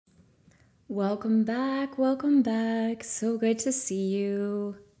Welcome back. Welcome back. So good to see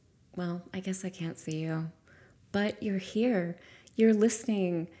you. Well, I guess I can't see you, but you're here. You're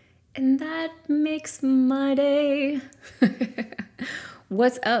listening, and that makes my day.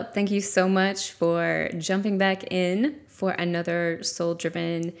 What's up? Thank you so much for jumping back in for another soul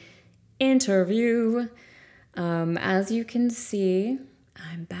driven interview. As you can see,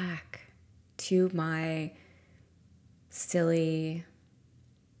 I'm back to my silly,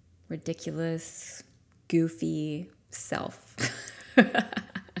 ridiculous, goofy self.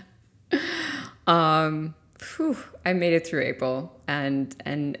 I made it through April, and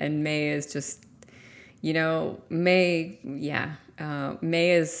May is just, May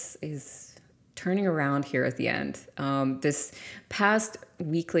is turning around here at the end. This past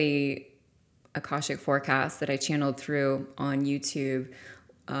weekly Akashic forecast that I channeled through on YouTube,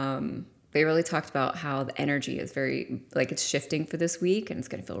 they really talked about how the energy is very, it's shifting for this week, and it's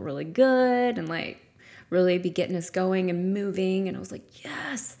going to feel really good and really be getting us going and moving. And I was like,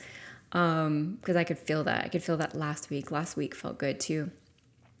 yes, because I could feel that. I could feel that last week. Last week felt good too.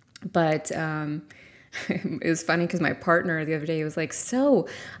 But it was funny because my partner the other day was like, so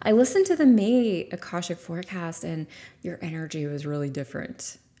I listened to the May Akashic forecast and your energy was really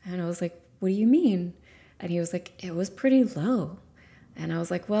different. And I was like, what do you mean? And he was like, it was pretty low. And I was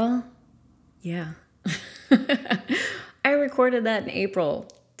like, well, yeah. I recorded that in April.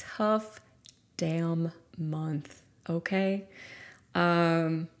 Tough damn month, okay?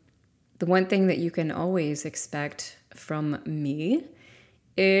 The one thing that you can always expect from me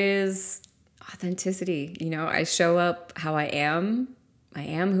is authenticity. I show up how I am. I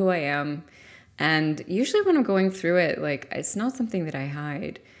am who I am. And usually when I'm going through it, it's not something that I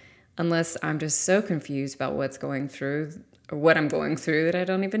hide unless I'm just so confused about what's going through or what I'm going through that I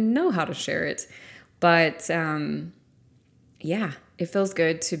don't even know how to share it. But yeah, it feels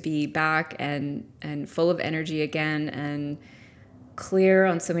good to be back and full of energy again and clear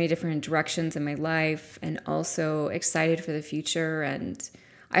on so many different directions in my life, and also excited for the future. And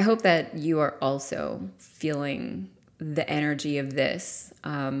I hope that you are also feeling the energy of this.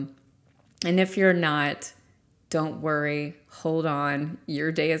 And if you're not, don't worry, hold on,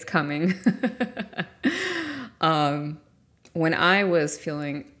 your day is coming. When I was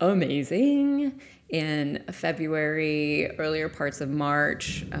feeling amazing in February, earlier parts of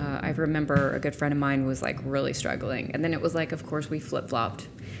March, I remember a good friend of mine was really struggling. And then it was of course, we flip-flopped.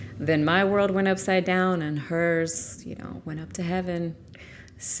 Then my world went upside down and hers, went up to heaven.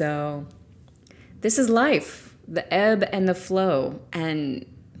 So this is life, the ebb and the flow. And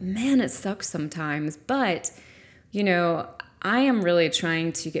man, it sucks sometimes. But, I am really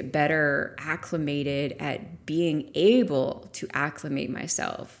trying to get better acclimated at being able to acclimate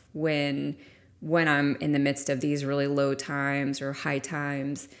myself when I'm in the midst of these really low times or high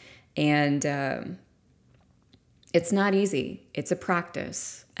times. And it's not easy. It's a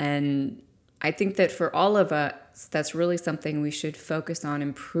practice. And I think that for all of us, that's really something we should focus on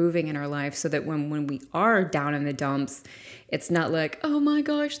improving in our life, so that when we are down in the dumps, it's not like, oh my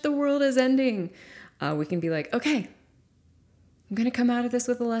gosh, the world is ending. We can be like, okay, I'm going to come out of this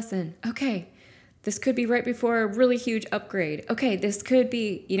with a lesson. Okay, this could be right before a really huge upgrade. Okay, this could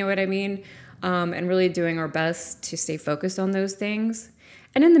be, you know what I mean? And really doing our best to stay focused on those things.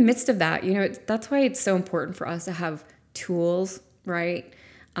 And in the midst of that, that's why it's so important for us to have tools, right?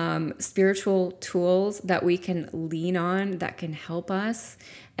 Spiritual tools that we can lean on, that can help us.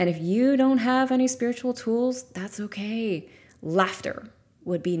 And if you don't have any spiritual tools, that's okay. Laughter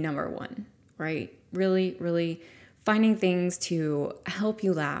would be number one, right? Really, really finding things to help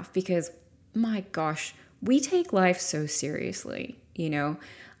you laugh, because my gosh, we take life so seriously,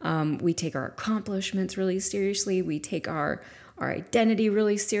 we take our accomplishments really seriously. We take our identity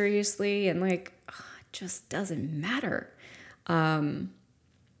really seriously, and it just doesn't matter. And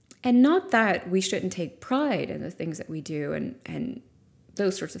not that we shouldn't take pride in the things that we do and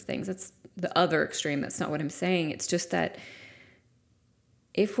those sorts of things. That's the other extreme. That's not what I'm saying. It's just that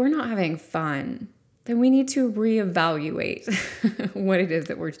if we're not having fun, then we need to reevaluate what it is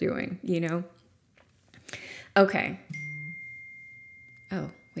that we're doing, Okay. Oh,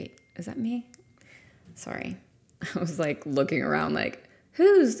 wait, is that me? Sorry. I was looking around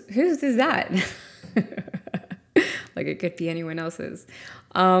whose is that? It could be anyone else's.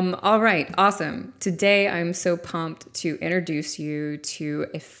 All right, awesome. Today I'm so pumped to introduce you to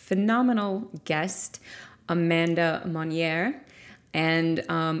a phenomenal guest, Amanda Monnier. And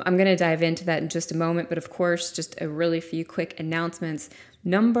I'm going to dive into that in just a moment. But of course, just a really few quick announcements.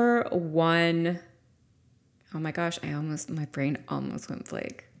 Number one, oh my gosh, my brain almost went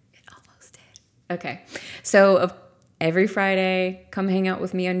blank. It almost did. Okay. So every Friday, come hang out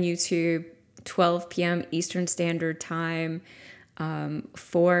with me on YouTube. 12 p.m. Eastern Standard Time,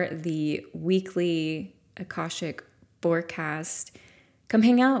 for the weekly Akashic forecast. Come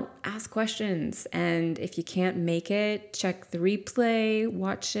hang out, ask questions, and if you can't make it, check the replay,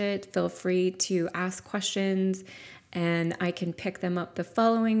 watch it, feel free to ask questions, and I can pick them up the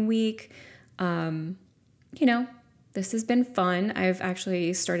following week. This has been fun. I've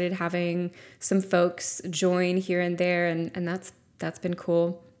actually started having some folks join here and there, and that's been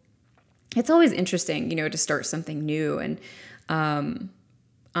cool. It's always interesting, to start something new, and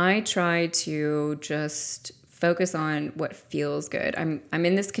I try to just focus on what feels good. I'm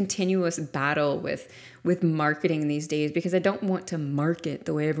in this continuous battle with marketing these days because I don't want to market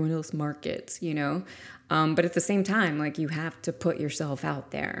the way everyone else markets, but at the same time, like, you have to put yourself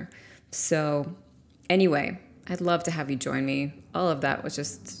out there. So anyway, I'd love to have you join me. All of that was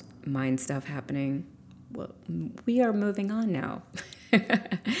just mind stuff happening. Well, we are moving on now.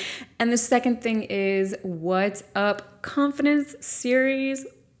 And the second thing is What's Up Confidence series.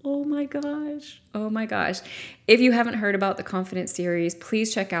 Oh my gosh. If you haven't heard about the Confidence series,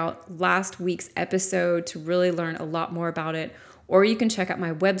 please check out last week's episode to really learn a lot more about it. Or you can check out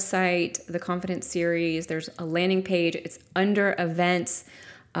my website, the Confidence series. There's a landing page. It's under events.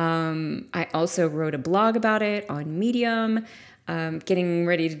 I also wrote a blog about it on Medium. Getting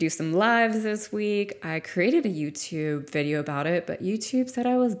ready to do some lives this week. I created a YouTube video about it, but YouTube said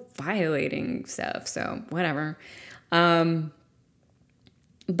I was violating stuff, so whatever.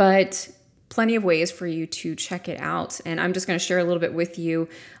 But plenty of ways for you to check it out. And I'm just going to share a little bit with you.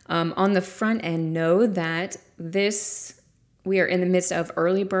 On the front end, know that we are in the midst of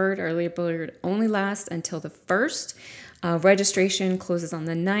early bird. Early bird only lasts until the 1st. Registration closes on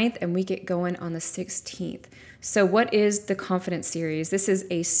the 9th, and we get going on the 16th. So what is the Confidence series? This is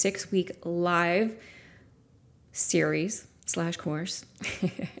a 6-week live series / course.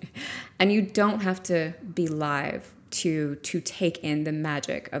 And you don't have to be live to take in the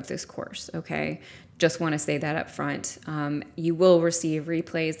magic of this course, okay? Just want to say that up front. You will receive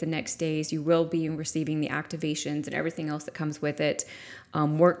replays the next days. You will be receiving the activations and everything else that comes with it,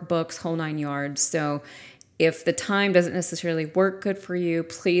 workbooks, whole 9 yards. So if the time doesn't necessarily work good for you,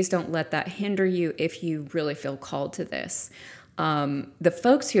 please don't let that hinder you if you really feel called to this. The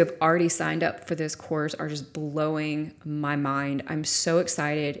folks who have already signed up for this course are just blowing my mind. I'm so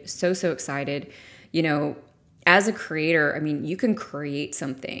excited, so excited. As a creator, I mean, you can create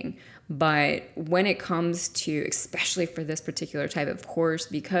something, but when it comes to, especially for this particular type of course,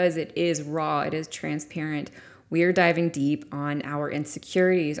 because it is raw, it is transparent, we are diving deep on our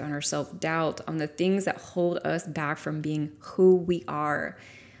insecurities, on our self-doubt, on the things that hold us back from being who we are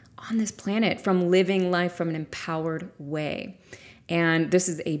on this planet, from living life from an empowered way. And this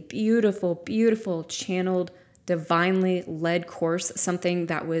is a beautiful, beautiful, channeled, divinely led course, something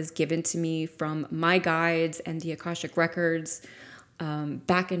that was given to me from my guides and the Akashic Records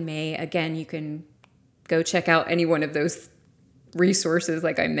back in May. Again, you can go check out any one of those resources,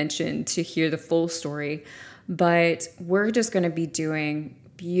 like I mentioned, to hear the full story. But we're just going to be doing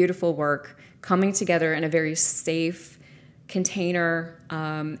beautiful work, coming together in a very safe container.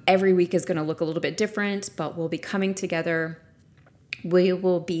 Every week is going to look a little bit different, but we'll be coming together. We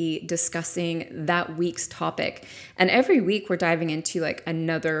will be discussing that week's topic. And every week we're diving into like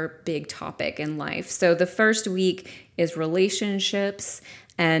another big topic in life. So the first week is relationships,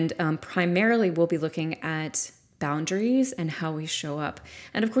 and primarily we'll be looking at boundaries and how we show up.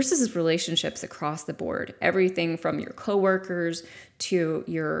 And of course, this is relationships across the board. Everything from your coworkers to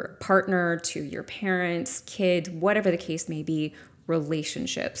your partner to your parents, kids, whatever the case may be,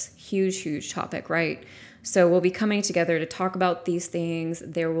 relationships. Huge topic, right? So we'll be coming together to talk about these things.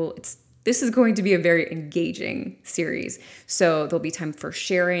 This is going to be a very engaging series. So there'll be time for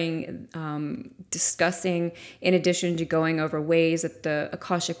sharing, discussing, in addition to going over ways that the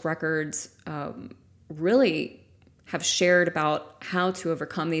Akashic Records really have shared about how to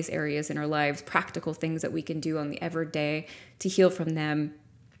overcome these areas in our lives, practical things that we can do on the everyday to heal from them.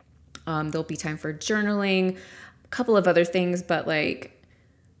 There'll be time for journaling, a couple of other things, but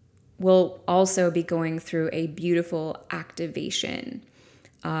we'll also be going through a beautiful activation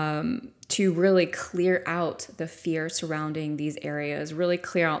to really clear out the fear surrounding these areas, really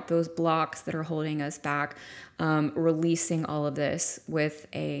clear out those blocks that are holding us back, releasing all of this with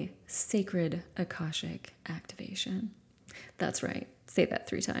a sacred Akashic activation. That's right. Say that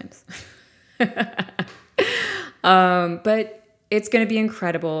 3 times. But it's going to be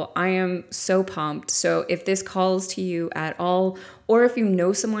incredible. I am so pumped. So if this calls to you at all, or if you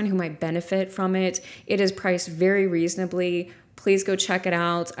know someone who might benefit from it, it is priced very reasonably. Please go check it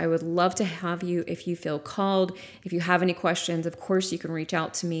out. I would love to have you if you feel called. If you have any questions, of course, you can reach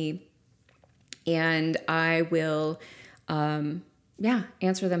out to me. and I will,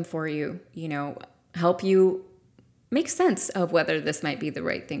 answer them for you, help you make sense of whether this might be the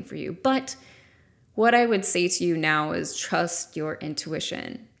right thing for you. But what I would say to you now is trust your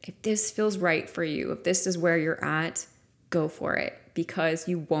intuition. If this feels right for you, if this is where you're at, go for it, because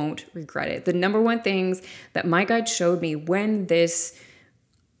you won't regret it. The number one things that my guide showed me when this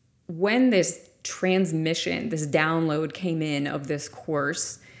transmission, this download came in of this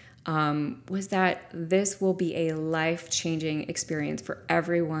course, was that this will be a life-changing experience for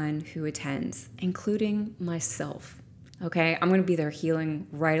everyone who attends, including myself. Okay, I'm going to be there healing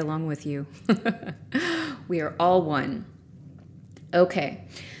right along with you. We are all one. Okay.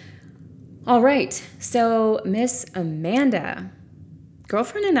 All right. So Miss Amanda,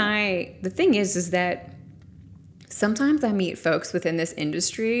 girlfriend and I, the thing is that sometimes I meet folks within this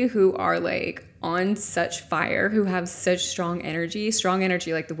industry who are like on such fire, who have such strong energy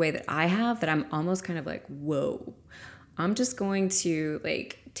like the way that I have, that I'm almost kind of like, whoa, I'm just going to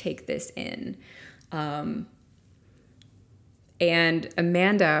like take this in. And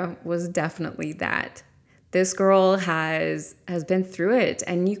Amanda was definitely that. This girl has been through it,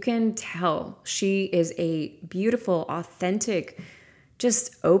 and you can tell she is a beautiful, authentic,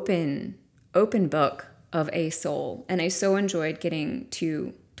 just open book of a soul. And I so enjoyed getting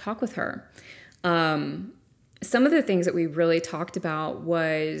to talk with her. Some of the things that we really talked about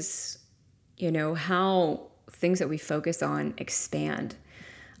was, how things that we focus on expand.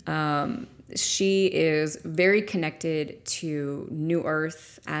 She is very connected to New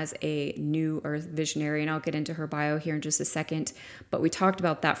Earth as a New Earth visionary, and I'll get into her bio here in just a second, but we talked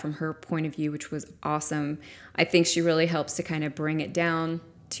about that from her point of view, which was awesome. I think she really helps to kind of bring it down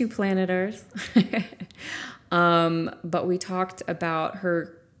to planet Earth. But we talked about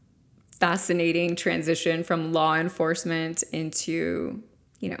her fascinating transition from law enforcement into,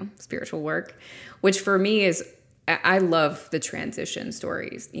 spiritual work, which for me is, I love the transition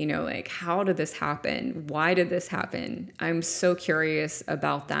stories, like how did this happen? Why did this happen? I'm so curious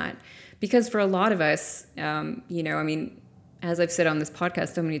about that, because for a lot of us, as I've said on this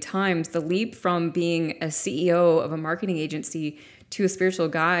podcast so many times, the leap from being a CEO of a marketing agency to a spiritual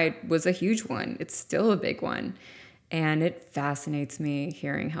guide was a huge one. It's still a big one. And it fascinates me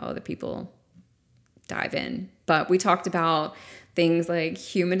hearing how other people dive in. But we talked about things like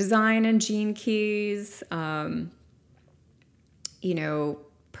human design and gene keys,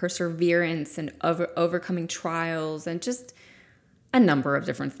 perseverance and overcoming trials, and just a number of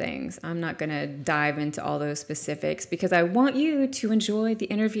different things. I'm not going to dive into all those specifics because I want you to enjoy the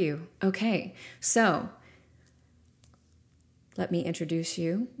interview. Okay, so let me introduce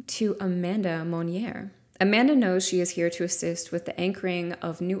you to Amanda Monnier. Amanda knows she is here to assist with the anchoring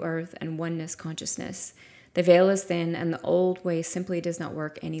of New Earth and oneness consciousness. The veil is thin, and the old way simply does not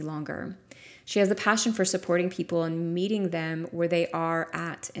work any longer. She has a passion for supporting people and meeting them where they are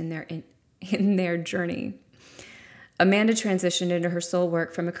at in their journey. Amanda transitioned into her soul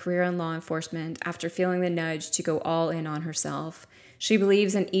work from a career in law enforcement after feeling the nudge to go all in on herself. She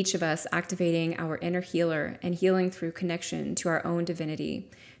believes in each of us activating our inner healer and healing through connection to our own divinity.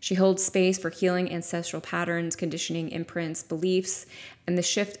 She holds space for healing ancestral patterns, conditioning, imprints, beliefs, and the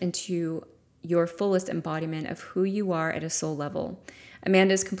shift into your fullest embodiment of who you are at a soul level.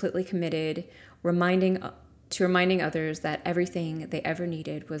 Amanda is completely committed, reminding others that everything they ever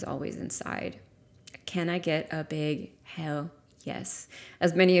needed was always inside. Can I get a big hell yes?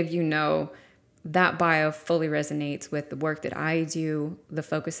 As many of you know, that bio fully resonates with the work that I do, the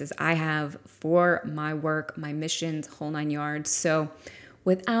focuses I have for my work, my missions, whole 9 yards. So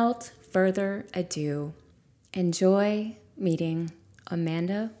without further ado, enjoy meeting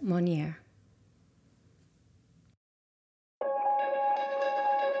Amanda Monnier.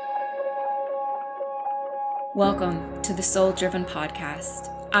 Welcome to the Soul Driven Podcast.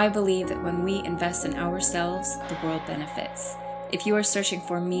 I believe that when we invest in ourselves, the world benefits. If you are searching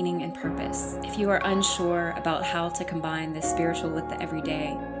for meaning and purpose, if you are unsure about how to combine the spiritual with the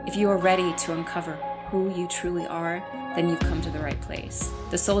everyday, if you are ready to uncover who you truly are, then you've come to the right place.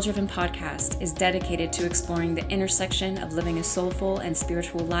 The Soul Driven Podcast is dedicated to exploring the intersection of living a soulful and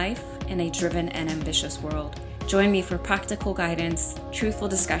spiritual life in a driven and ambitious world. Join me for practical guidance, truthful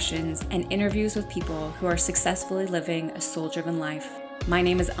discussions, and interviews with people who are successfully living a soul-driven life. My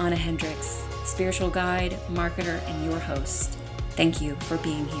name is Anna Hendricks, spiritual guide, marketer, and your host. Thank you for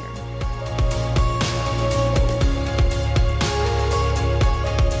being here.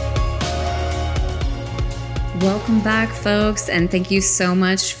 Welcome back, folks, and thank you so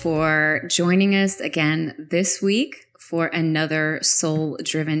much for joining us again this week for another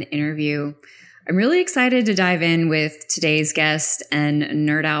soul-driven interview. I I'm really excited to dive in with today's guest and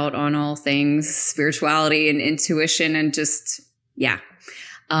nerd out on all things spirituality and intuition and just, yeah.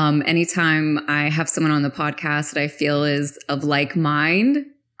 Anytime I have someone on the podcast that I feel is of like mind,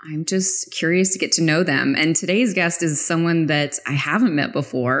 I'm just curious to get to know them. And today's guest is someone that I haven't met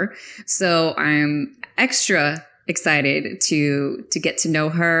before. So I'm extra excited to get to know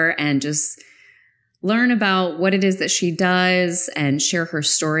her and just learn about what it is that she does and share her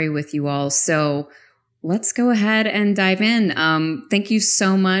story with you all. So let's go ahead and dive in. Thank you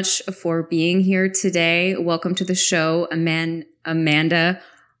so much for being here today. Welcome to the show, Amanda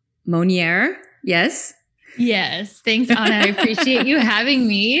Monnier. Yes? Yes. Thanks, Anna. I appreciate you having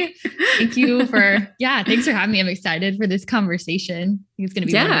me. Thanks for having me. I'm excited for this conversation. I think it's going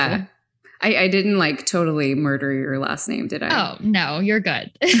to be wonderful. I didn't totally murder your last name, did I? Oh, no, you're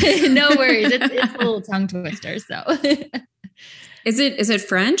good. No worries. It's a little tongue twister. So is it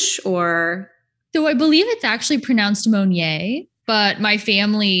French or? So I believe it's actually pronounced Monnier, but my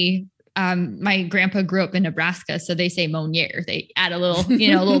family, my grandpa grew up in Nebraska, so they say Monnier. They add a little,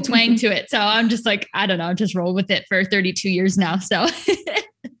 a little twang to it. So I'm just like, I don't know, just roll with it for 32 years now. So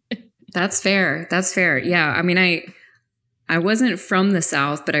That's fair. Yeah. I mean, I wasn't from the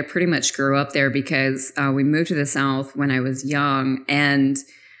South, but I pretty much grew up there because we moved to the South when I was young, and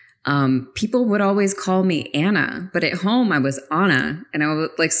people would always call me Anna, but at home I was Anna. And I was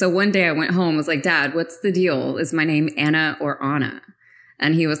like, so one day I went home, was like, Dad, what's the deal? Is my name Anna or Anna?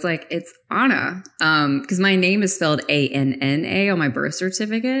 And he was like, it's Anna. Cause my name is spelled ANNA on my birth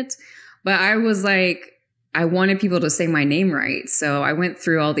certificate. But I was like, I wanted people to say my name right. So I went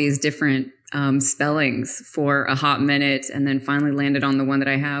through all these different spellings for a hot minute and then finally landed on the one that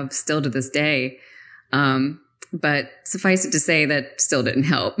I have still to this day. But suffice it to say that still didn't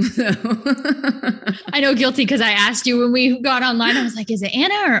help. I know, guilty, because I asked you when we got online, I was like, is it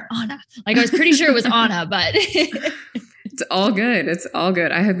Anna or Anna? Like, I was pretty sure it was Anna, but it's all good. It's all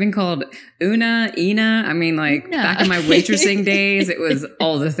good. I have been called Ina. I mean, back in my waitressing days, it was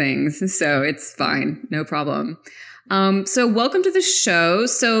all the things. So it's fine. No problem. So welcome to the show.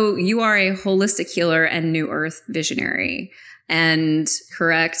 So you are a holistic healer and New Earth visionary, and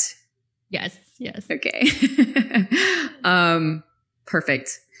correct? Yes. Okay.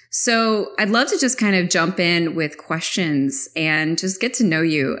 Perfect. So I'd love to just kind of jump in with questions and just get to know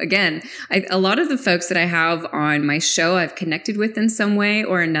you. Again, a lot of the folks that I have on my show, I've connected with in some way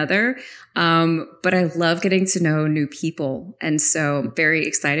or another. But I love getting to know new people. And so I'm very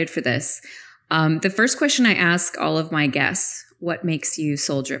excited for this. The first question I ask all of my guests, what makes you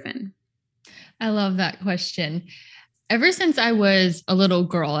soul driven? I love that question. Ever since I was a little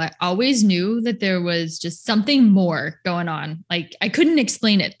girl, I always knew that there was just something more going on. Like, I couldn't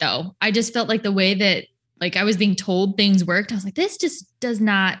explain it though. I just felt like the way that I was being told things worked, I was like, this just does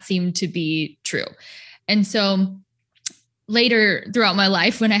not seem to be true. And so later throughout my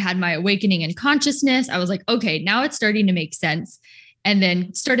life, when I had my awakening in consciousness, I was like, okay, now it's starting to make sense. And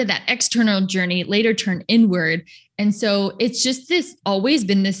then started that external journey, later turned inward. And so it's just always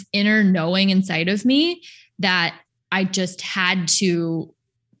been this inner knowing inside of me that I just had to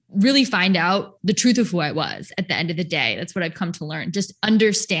really find out the truth of who I was at the end of the day. That's what I've come to learn. Just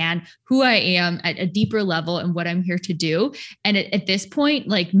understand who I am at a deeper level and what I'm here to do. And at this point,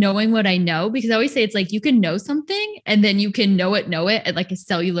 knowing what I know, because I always say it's you can know something and then you can know it at a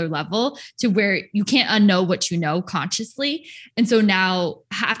cellular level to where you can't unknow what you know consciously. And so now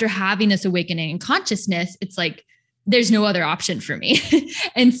after having this awakening in consciousness, it's there's no other option for me.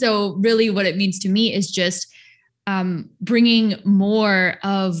 And so really what it means to me is just bringing more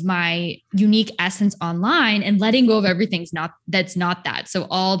of my unique essence online and letting go of everything's that's not that. So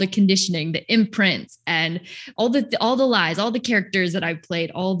all the conditioning, the imprints, and all the lies, all the characters that I've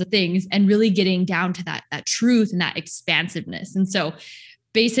played, all the things, and really getting down to that truth and that expansiveness. And so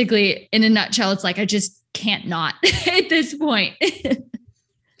basically, in a nutshell, it's I just can't not at this point.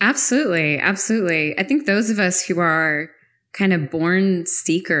 Absolutely. I think those of us who are kind of born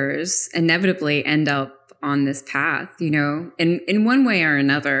seekers inevitably end up on this path, in one way or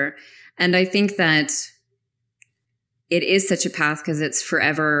another. And I think that it is such a path because it's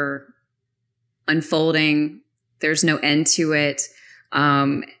forever unfolding. There's no end to it.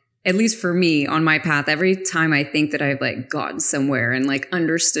 At least for me on my path, every time I think that I've gotten somewhere and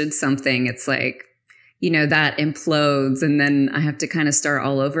understood something, it's that implodes and then I have to kind of start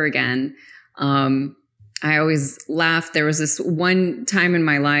all over again. I always laugh. There was this one time in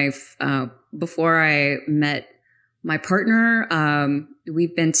my life, before I met my partner,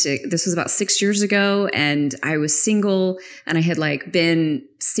 this was about 6 years ago, and I was single, and I had been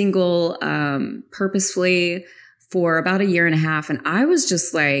single, purposefully for about a year and a half. And I was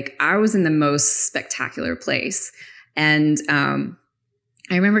just like, I was in the most spectacular place. And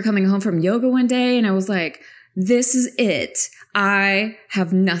I remember coming home from yoga one day and I was like, this is it. I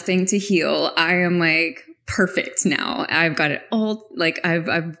have nothing to heal. I am like perfect now. I've got it all. Like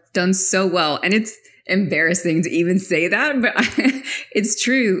I've done so well. And it's embarrassing to even say that, but it's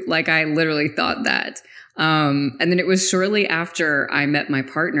true. Like I literally thought that. And then it was shortly after I met my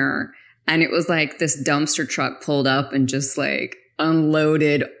partner, and it was like this dumpster truck pulled up and just like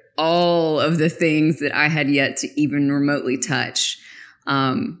unloaded all of the things that I had yet to even remotely touch.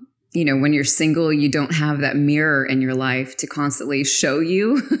 You know, when you're single, you don't have that mirror in your life to constantly show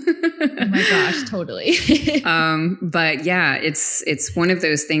you. Oh my gosh, totally. But yeah, it's one of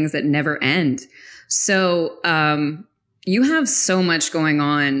those things that never end. So, you have so much going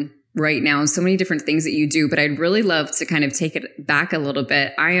on right now, so many different things that you do, but I'd really love to kind of take it back a little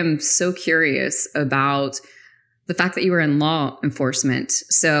bit. I am so curious about the fact that you were in law enforcement.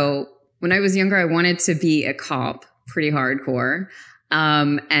 So when I was younger, I wanted to be a cop, pretty hardcore.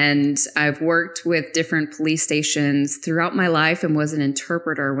 And I've worked with different police stations throughout my life and was an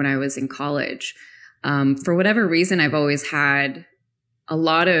interpreter when I was in college. For whatever reason, I've always had a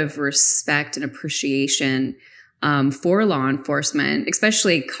lot of respect and appreciation for law enforcement,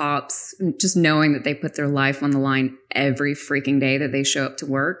 especially cops, just knowing that they put their life on the line every freaking day that they show up to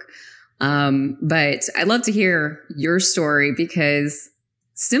work. But I'd love to hear your story, because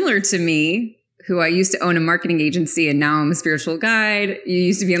similar to me, who I used to own a marketing agency and now I'm a spiritual guide, you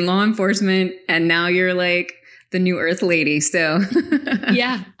used to be in law enforcement and now you're like the new earth lady. So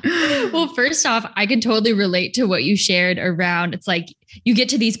yeah. Well, first off, I could totally relate to what you shared around. It's like you get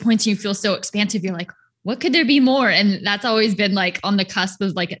to these points and you feel so expansive. You're like, what could there be more? And that's always been like on the cusp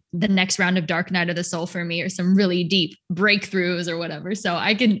of like the next round of Dark Night of the Soul for me, or some really deep breakthroughs or whatever. So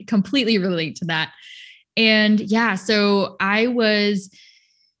I can completely relate to that. And yeah, so I was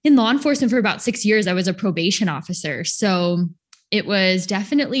in law enforcement for about 6 years. I was a probation officer. So it was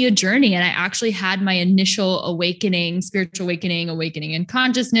definitely a journey. And I actually had my initial awakening, spiritual awakening in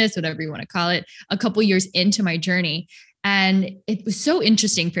consciousness, whatever you want to call it, a couple years into my journey. And it was so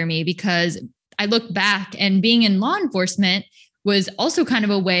interesting for me because I look back, and being in law enforcement was also kind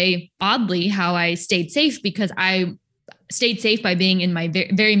of a way, oddly, how I stayed safe, because I stayed safe by being in my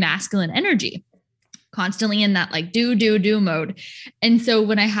very masculine energy, constantly in that like do mode. And so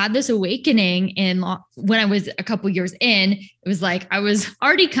when I had this awakening when I was a couple years in, it was like I was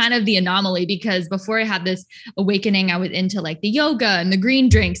already kind of the anomaly, because before I had this awakening, I was into like the yoga and the green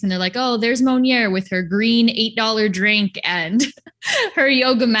drinks, and they're like, oh, there's Monier with her green $8 drink and her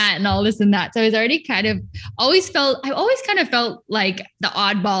yoga mat and all this and that. So I was already I always kind of felt like the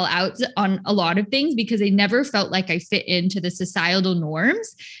oddball out on a lot of things, because I never felt like I fit into the societal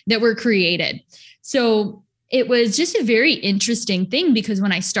norms that were created. So it was just a very interesting thing, because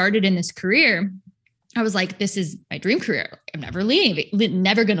when I started in this career, I was like, this is my dream career. I'm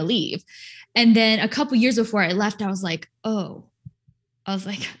never going to leave. And then a couple years before I left, I was like, oh,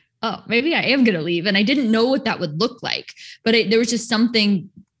 maybe I am going to leave. And I didn't know what that would look like, but there was just something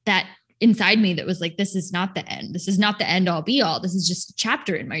that inside me that was like, this is not the end. This is not the end all be all. This is just a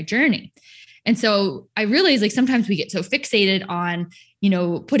chapter in my journey. And so I realized, like, sometimes we get so fixated on,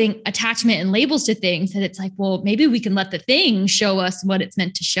 putting attachment and labels to things that it's like, well, maybe we can let the thing show us what it's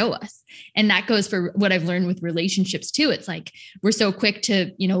meant to show us. And that goes for what I've learned with relationships too. It's like, we're so quick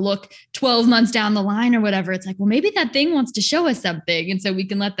to, look 12 months down the line or whatever. It's like, well, maybe that thing wants to show us something. And so we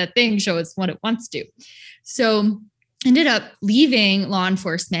can let that thing show us what it wants to. So ended up leaving law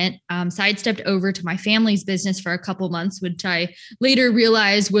enforcement, sidestepped over to my family's business for a couple months, which I later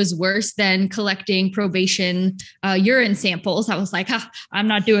realized was worse than collecting probation urine samples. I was like, I'm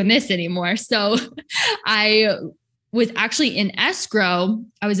not doing this anymore. So I was actually in escrow.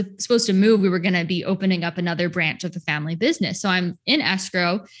 I was supposed to move. We were going to be opening up another branch of the family business. So I'm in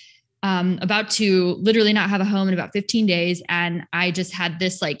escrow, about to literally not have a home in about 15 days. And I just had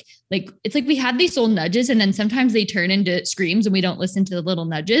this like, it's like we had these little nudges, and then sometimes they turn into screams and we don't listen to the little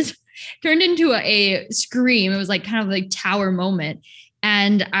nudges. Turned into a scream. It was like kind of like tower moment.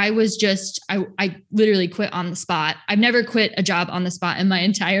 And I was I literally quit on the spot. I've never quit a job on the spot in my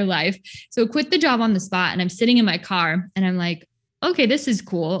entire life. So quit the job on the spot, and I'm sitting in my car and I'm like, okay, this is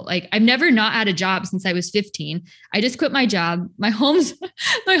cool. Like, I've never not had a job since I was 15. I just quit my job. My home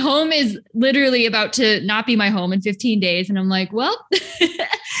is literally about to not be my home in 15 days. And I'm like, well,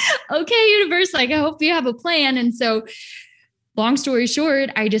 okay, universe, like, I hope you have a plan. And so long story short,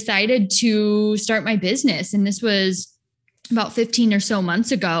 I decided to start my business. And this was about 15 or so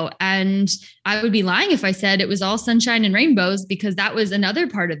months ago. And I would be lying if I said it was all sunshine and rainbows, because that was another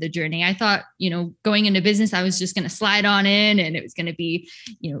part of the journey. I thought, going into business, I was just going to slide on in and it was going to be,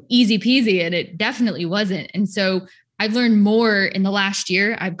 easy peasy. And it definitely wasn't. And so I've learned more in the last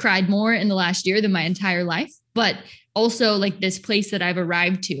year. I've cried more in the last year than my entire life, but also like this place that I've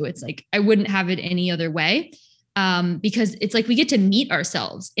arrived to, it's like, I wouldn't have it any other way. Because it's like we get to meet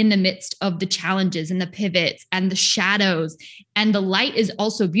ourselves in the midst of the challenges and the pivots and the shadows, and the light is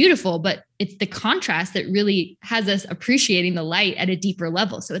also beautiful, but it's the contrast that really has us appreciating the light at a deeper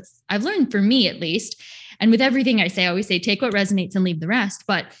level. So I've learned, for me at least, and with everything I say, I always say, take what resonates and leave the rest,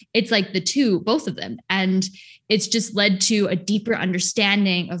 but it's like both of them. And it's just led to a deeper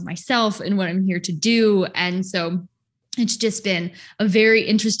understanding of myself and what I'm here to do. And so it's just been a very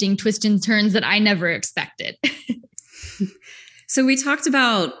interesting twist and turns that I never expected. So we talked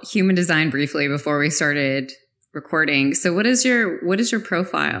about human design briefly before we started recording. So what is your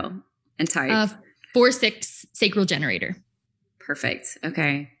profile and type? 4/6 sacral generator. Perfect.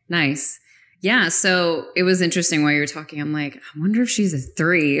 Okay. Nice. Yeah. So it was interesting while you were talking. I'm like, I wonder if she's a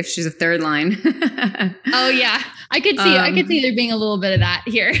 3, if she's a third line. Oh yeah. I could see there being a little bit of that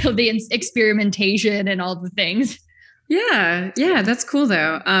here, the experimentation and all the things. Yeah. That's cool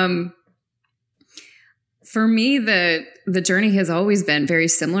though. For me, the journey has always been very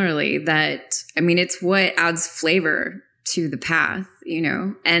similarly that, it's what adds flavor to the path,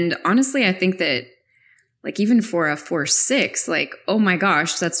 and honestly, I think that like even for a 4/6, like, oh my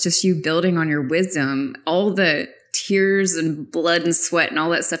gosh, that's just you building on your wisdom, all the tears and blood and sweat and all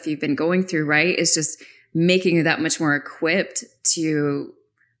that stuff you've been going through, right? Is just making you that much more equipped to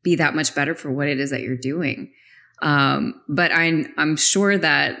be that much better for what it is that you're doing. But I'm sure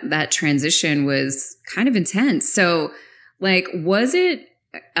that transition was kind of intense. So like, was it,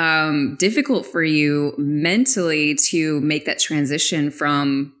 difficult for you mentally to make that transition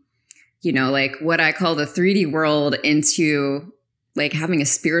from, like what I call the 3D world into like having a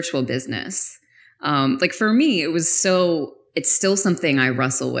spiritual business? Like for me, it's still something I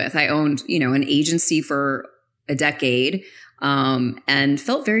wrestle with. I owned, an agency for a decade. And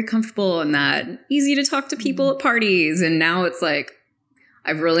felt very comfortable in that, easy to talk to people at parties. And now it's like,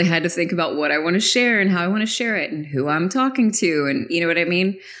 I've really had to think about what I want to share and how I want to share it and who I'm talking to. And you know what I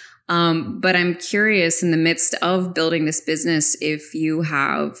mean? But I'm curious, in the midst of building this business, if you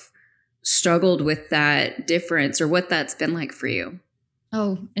have struggled with that difference or what that's been like for you.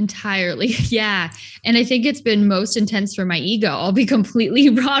 Oh, entirely. Yeah. And I think it's been most intense for my ego. I'll be completely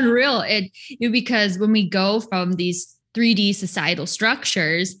raw and real. Because when we go from these 3D societal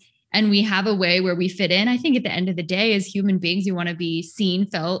structures and we have a way where we fit in, I think at the end of the day, as human beings, you want to be seen,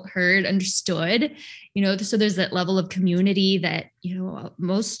 felt, heard, understood, so there's that level of community that,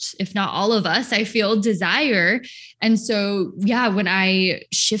 most, if not all of us, I feel desire. And so, yeah, when I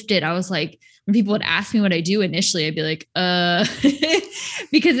shifted, I was like, when people would ask me what I do initially, I'd be like,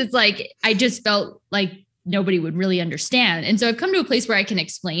 because it's like, I just felt like nobody would really understand. And so I've come to a place where I can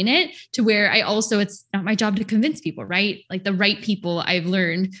explain it, to where it's not my job to convince people, right? Like the right people, I've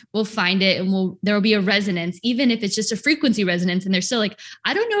learned, will find it, and there will be a resonance, even if it's just a frequency resonance. And they're still like,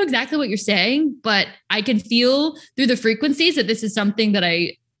 I don't know exactly what you're saying, but I can feel through the frequencies that this is something that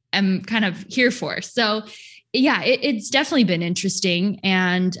I am kind of here for. So yeah, it's definitely been interesting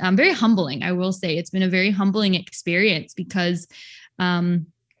and very humbling. I will say it's been a very humbling experience, because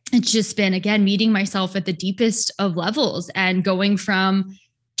it's just been, again, meeting myself at the deepest of levels and going from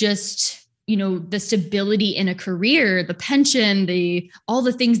just, the stability in a career, the pension, all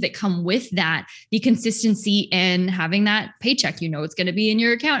the things that come with that, the consistency in having that paycheck, it's going to be in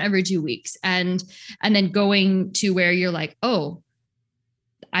your account every 2 weeks. And then going to where you're like, oh,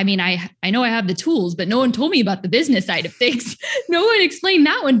 I know I have the tools, but no one told me about the business side of things. No one explained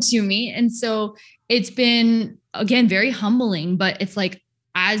that one to me. And so it's been, again, very humbling, but it's like,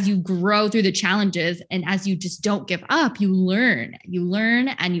 as you grow through the challenges and as you just don't give up, you learn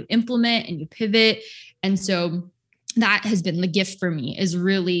and you implement and you pivot. And so that has been the gift for me, is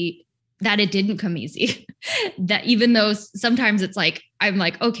really that it didn't come easy. That even though sometimes it's like, I'm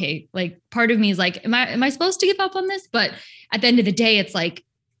like, okay, like part of me is like, am I supposed to give up on this? But at the end of the day, it's like,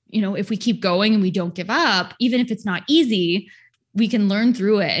 if we keep going and we don't give up, even if it's not easy, we can learn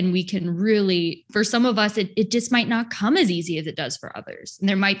through it, and we can really, for some of us, it just might not come as easy as it does for others. And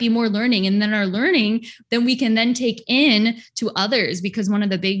there might be more learning, and then our learning, then we can then take in to others. Because one of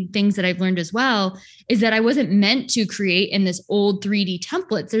the big things that I've learned as well is that I wasn't meant to create in this old 3D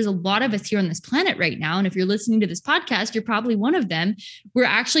templates. There's a lot of us here on this planet right now. And if you're listening to this podcast, you're probably one of them. We're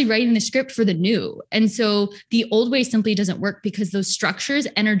actually writing the script for the new. And so the old way simply doesn't work, because those structures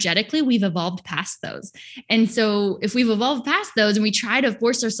energetically, we've evolved past those. And so if we've evolved past those and we try to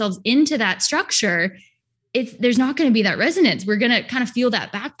force ourselves into that structure, there's not going to be that resonance. We're going to kind of feel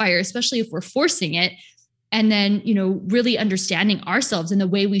that backfire, especially if we're forcing it. And then, really understanding ourselves and the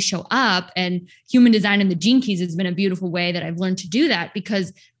way we show up. And human design and the Gene Keys has been a beautiful way that I've learned to do that,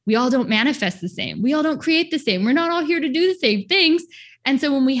 because we all don't manifest the same. We all don't create the same. We're not all here to do the same things. And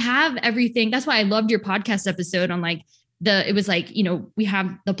so when we have everything, that's why I loved your podcast episode on it was like, we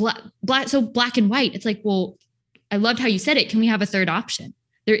have the black, so black and white. It's like, well, I loved how you said it. Can we have a third option?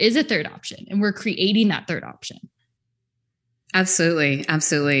 There is a third option, and we're creating that third option. Absolutely.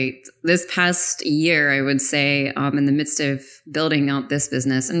 Absolutely. This past year, I would say, in the midst of building out this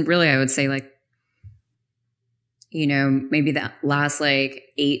business, and really, I would say maybe that last 8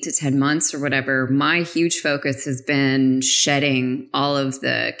 to 10 months or whatever, my huge focus has been shedding all of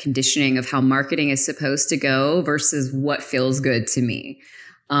the conditioning of how marketing is supposed to go versus what feels good to me.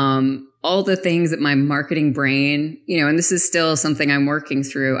 All the things that my marketing brain, and this is still something I'm working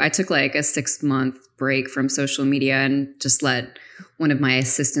through. I took a 6-month break from social media and just let one of my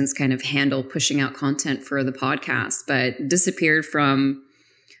assistants kind of handle pushing out content for the podcast, but disappeared from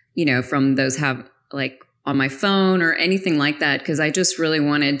those on my phone or anything like that, because I just really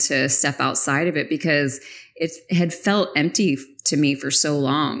wanted to step outside of it, because it had felt empty to me for so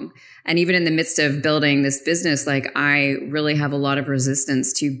long. And even in the midst of building this business, I really have a lot of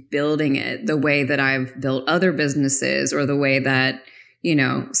resistance to building it the way that I've built other businesses, or the way that,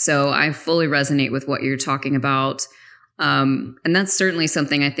 so I fully resonate with what you're talking about. And that's certainly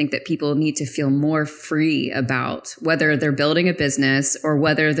something I think that people need to feel more free about, whether they're building a business or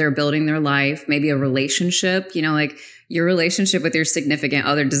whether they're building their life, maybe a relationship. Your relationship with your significant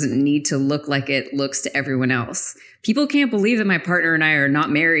other doesn't need to look like it looks to everyone else. People can't believe that my partner and I are not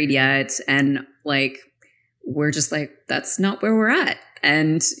married yet. And we're just that's not where we're at.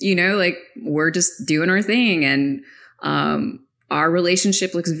 And, we're just doing our thing. And, our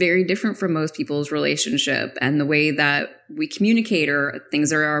relationship looks very different from most people's relationship, and the way that we communicate or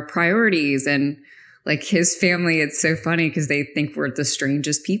things are our priorities. And his family, it's so funny because they think we're the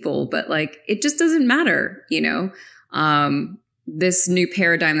strangest people, but it just doesn't matter. This new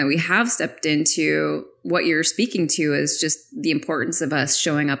paradigm that we have stepped into, what you're speaking to is just the importance of us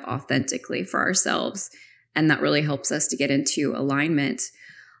showing up authentically for ourselves. And that really helps us to get into alignment.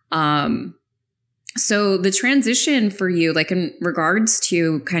 So the transition for you, in regards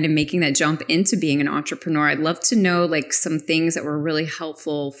to kind of making that jump into being an entrepreneur, I'd love to know some things that were really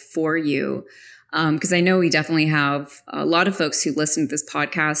helpful for you. Because I know we definitely have a lot of folks who listen to this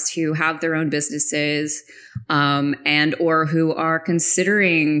podcast who have their own businesses, and or who are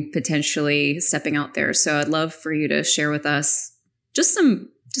considering potentially stepping out there. So I'd love for you to share with us just some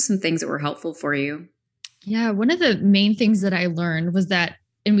things that were helpful for you. Yeah, one of the main things that I learned was that,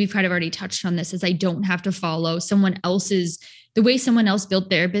 and we've kind of already touched on this, is I don't have to follow the way someone else built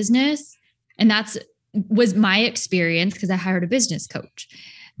their business. And was my experience, because I hired a business coach.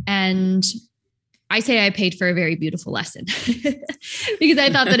 And I say I paid for a very beautiful lesson because I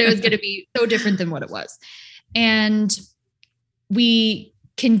thought that it was going to be so different than what it was. And we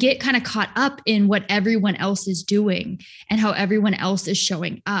can get kind of caught up in what everyone else is doing and how everyone else is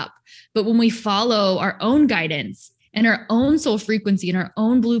showing up. But when we follow our own guidance and our own soul frequency and our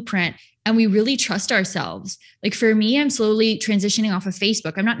own blueprint, and we really trust ourselves. For me, I'm slowly transitioning off of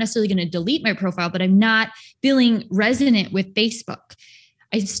Facebook. I'm not necessarily going to delete my profile, but I'm not feeling resonant with Facebook.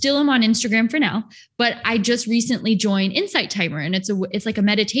 I still am on Instagram for now, but I just recently joined Insight Timer, and it's like a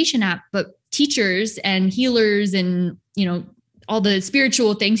meditation app, but teachers and healers and, all the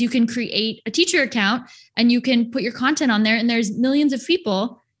spiritual things, you can create a teacher account and you can put your content on there, and there's millions of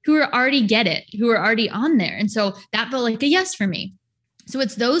people who are already on there. And so that felt like a yes for me. So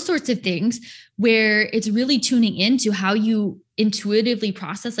it's those sorts of things where it's really tuning into how you intuitively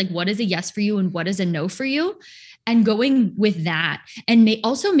process, what is a yes for you and what is a no for you, and going with that, and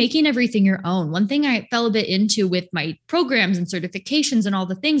also making everything your own. One thing I fell a bit into with my programs and certifications and all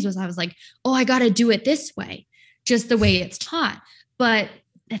the things was I was like, oh, I got to do it this way, just the way it's taught. But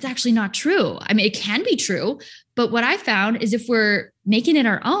that's actually not true. I mean, it can be true, but what I found is if we're making it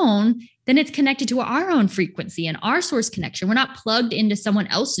our own, then it's connected to our own frequency and our source connection. We're not plugged into someone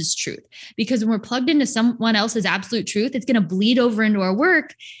else's truth, because when we're plugged into someone else's absolute truth, it's going to bleed over into our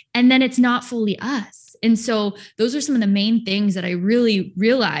work, and then it's not fully us. And so those are some of the main things that I really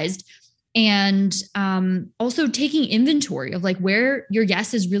realized. And also taking inventory of like where your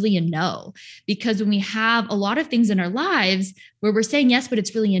yes is really a no, because when we have a lot of things in our lives where we're saying yes, but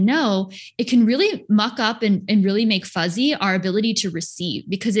it's really a no, it can really muck up and really make fuzzy our ability to receive,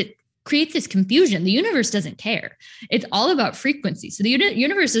 because it creates this confusion. The universe doesn't care. It's all about frequency. So the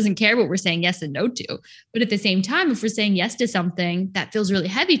universe doesn't care what we're saying yes and no to. But at the same time, if we're saying yes to something that feels really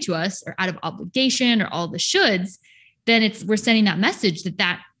heavy to us or out of obligation or all the shoulds, then we're sending that message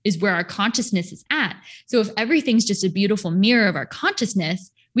that is where our consciousness is at. So if everything's just a beautiful mirror of our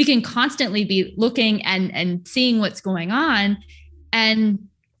consciousness, we can constantly be looking and seeing what's going on. And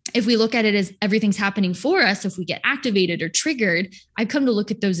if we look at it as everything's happening for us, if we get activated or triggered, I come to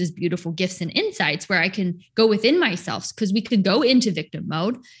look at those as beautiful gifts and insights where I can go within myself, because we could go into victim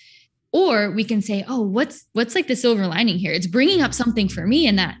mode, or we can say, oh, what's like the silver lining here? It's bringing up something for me.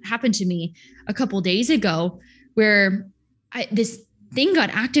 And that happened to me a couple of days ago, where this thing got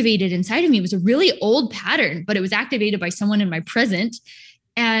activated inside of me. It was a really old pattern, but it was activated by someone in my present.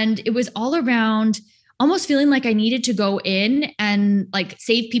 And it was all around almost feeling like I needed to go in and like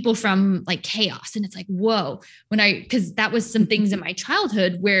save people from like chaos. And it's like, whoa, because that was some things in my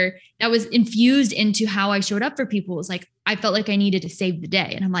childhood where that was infused into how I showed up for people. It was like, I felt like I needed to save the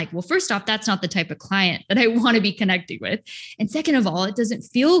day. And I'm like, well, first off, that's not the type of client that I want to be connecting with. And second of all, it doesn't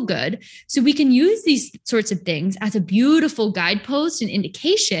feel good. So we can use these sorts of things as a beautiful guidepost and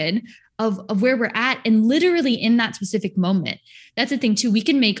indication of where we're at, and literally in that specific moment. That's the thing too. We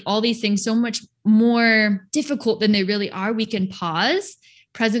can make all these things so much more difficult than they really are. We can pause,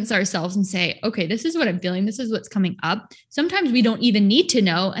 presence ourselves and say, okay, this is what I'm feeling. This is what's coming up. Sometimes we don't even need to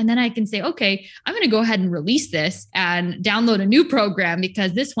know. And then I can say, okay, I'm going to go ahead and release this and download a new program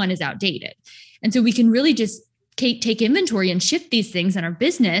because this one is outdated. And so we can really just take inventory and shift these things in our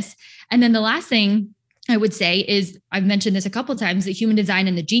business. And then the last thing I would say is, I've mentioned this a couple of times, the human design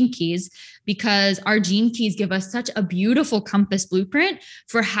and the gene keys, because our gene keys give us such a beautiful compass blueprint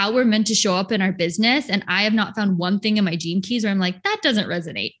for how we're meant to show up in our business. And I have not found one thing in my gene keys where I'm like, that doesn't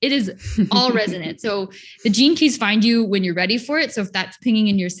resonate. It is all resonant. So the gene keys find you when you're ready for it. So if that's pinging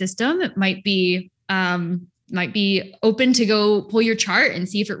in your system, it might be open to go pull your chart and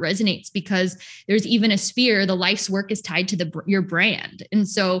see if it resonates, because there's even a sphere, the life's work is tied to your brand. And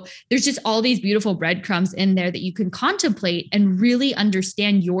so there's just all these beautiful breadcrumbs in there that you can contemplate and really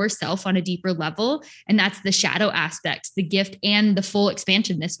understand yourself on a deeper level. And that's the shadow aspects, the gift, and the full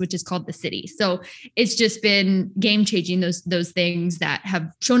expansionness, which is called the city. So it's just been game changing, those things that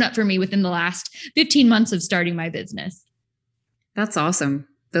have shown up for me within the last 15 months of starting my business. That's awesome.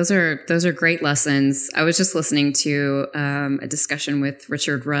 Those are great lessons. I was just listening to a discussion with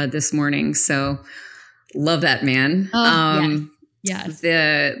Richard Rudd this morning. So love that man. Oh, yes.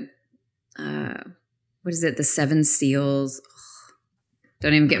 The, what is it? The Seven Seals.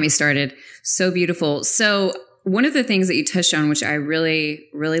 Don't even get me started. So beautiful. So one of the things that you touched on, which I really,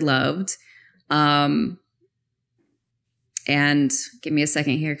 really loved, and give me a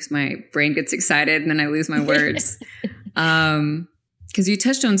second here because my brain gets excited and then I lose my words. Because you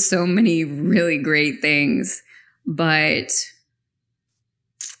touched on so many really great things, but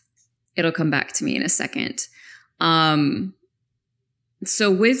it'll come back to me in a second.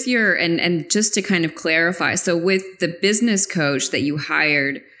 So with your, and just to kind of clarify, so with the business coach that you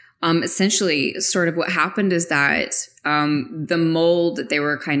hired, essentially sort of what happened is that the mold that they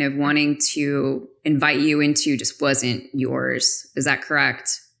were kind of wanting to invite you into just wasn't yours. Is that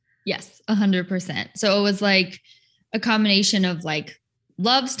correct? Yes, 100%. So it was like a combination of like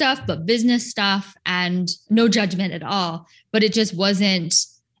love stuff, but business stuff, and no judgment at all. But it just wasn't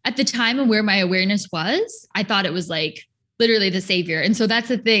at the time of where my awareness was. I thought it was like literally the savior. And so that's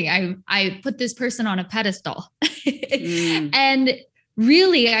the thing. I put this person on a pedestal and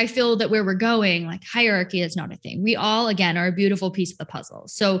really, I feel that where we're going, like hierarchy is not a thing. We all, again, are a beautiful piece of the puzzle.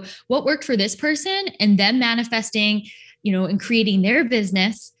 So what worked for this person and them manifesting, and creating their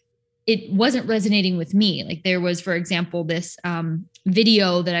business, it wasn't resonating with me. Like there was, for example, this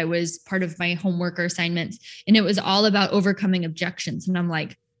video that I was part of my homework or assignments, and it was all about overcoming objections. And I'm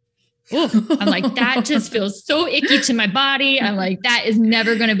like, that just feels so icky to my body. I'm like, that is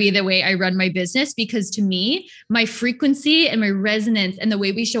never going to be the way I run my business, because to me, my frequency and my resonance and the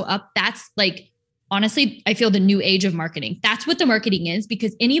way we show up, that's like, honestly, I feel the new age of marketing. That's what the marketing is,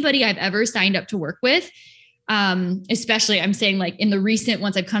 because anybody I've ever signed up to work with, Especially I'm saying like in the recent,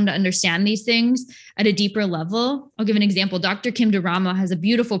 once I've come to understand these things at a deeper level. I'll give an example. Dr. Kim Durrama has a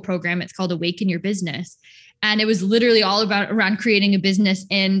beautiful program. It's called Awaken Your Business. And it was literally all about around creating a business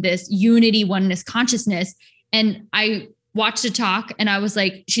in this unity, oneness consciousness. And I watched a talk and I was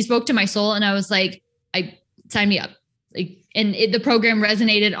like, she spoke to my soul and I was like, sign me up. Like, and the program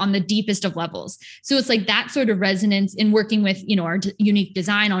resonated on the deepest of levels. So it's like that sort of resonance in working with, our unique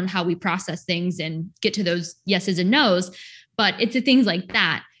design on how we process things and get to those yeses and nos. But it's the things like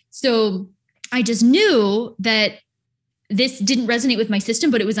that. So I just knew that this didn't resonate with my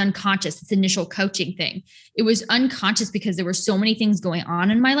system, but it was unconscious. It's initial coaching thing. It was unconscious because there were so many things going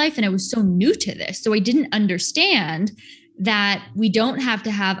on in my life and I was so new to this. So I didn't understand that we don't have to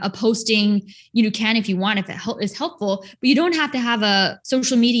have a posting, you can if you want, if it is helpful, but you don't have to have a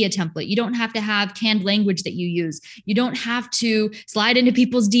social media template. You don't have to have canned language that you use. You don't have to slide into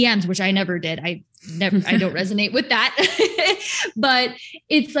people's DMs, which I never did. I don't resonate with that. But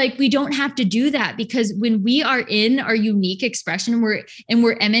it's like, we don't have to do that because when we are in our unique expression,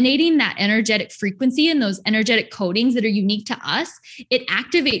 we're emanating that energetic frequency and those energetic codings that are unique to us, it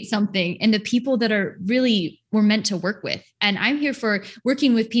activates something in the people that are really we're meant to work with. And I'm here for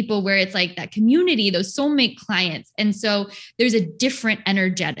working with people where it's like that community, those soulmate clients. And so there's a different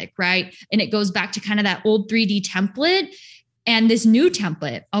energetic, right? And it goes back to kind of that old 3D template. And this new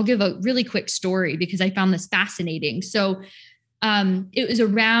template, I'll give a really quick story because I found this fascinating. So it was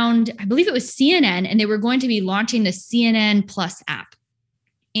around, I believe it was CNN, and they were going to be launching the CNN Plus app.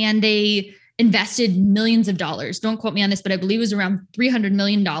 And they invested millions of dollars. Don't quote me on this, but I believe it was around $300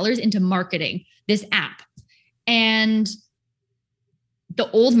 million into marketing this app. And the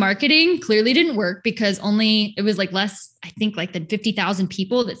old marketing clearly didn't work because it was like less, I think like than 50,000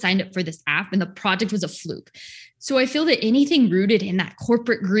 people that signed up for this app, and the project was a fluke. So I feel that anything rooted in that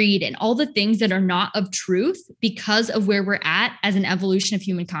corporate greed and all the things that are not of truth because of where we're at as an evolution of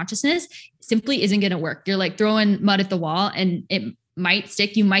human consciousness simply isn't going to work. You're like throwing mud at the wall and it might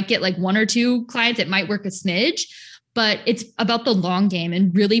stick. You might get like one or two clients. It might work a smidge, but it's about the long game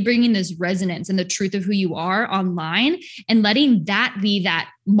and really bringing this resonance and the truth of who you are online and letting that be that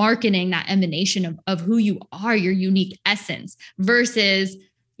marketing, that emanation of who you are, your unique essence versus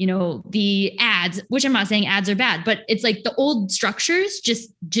the ads, which I'm not saying ads are bad, but it's like the old structures,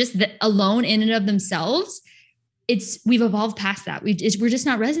 just that alone in and of themselves. We've evolved past that. We're just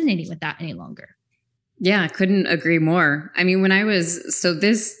not resonating with that any longer. Yeah, I couldn't agree more. I mean,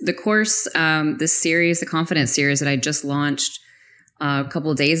 the course, this series, the Confidence series that I just launched a couple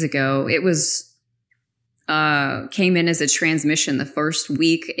of days ago, it was, came in as a transmission the first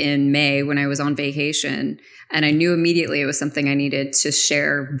week in May when I was on vacation. And I knew immediately it was something I needed to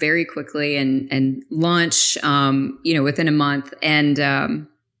share very quickly and launch, within a month. And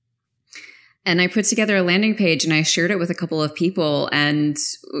I put together a landing page and I shared it with a couple of people. And,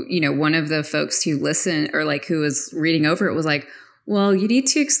 one of the folks who listened or like who was reading over it was like, well, you need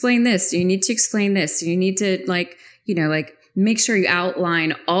to explain this. You need to explain this. You need to make sure you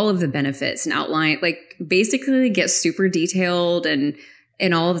outline all of the benefits and outline, basically get super detailed and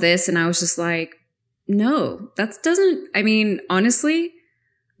all of this. And I was just like, no, honestly,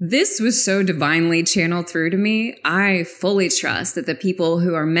 this was so divinely channeled through to me. I fully trust that the people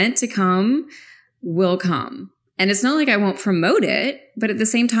who are meant to come will come. And it's not like I won't promote it, but at the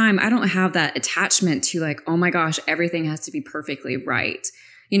same time, I don't have that attachment to like, oh my gosh, everything has to be perfectly right.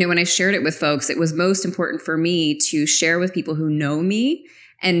 When I shared it with folks, it was most important for me to share with people who know me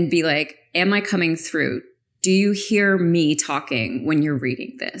and be like, am I coming through? Do you hear me talking when you're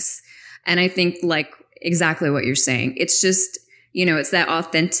reading this? And I think like exactly what you're saying. It's just, it's that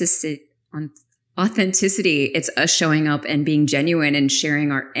authenticity. It's us showing up and being genuine and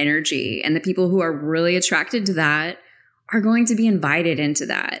sharing our energy. And the people who are really attracted to that are going to be invited into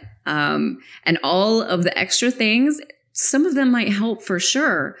that. And all of the extra things, some of them might help for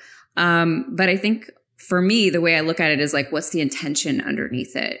sure. But I think for me, the way I look at it is like, what's the intention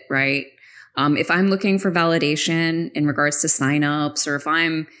underneath it, right? If I'm looking for validation in regards to signups, or if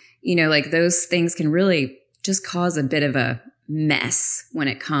I'm, those things can really just cause a bit of a mess when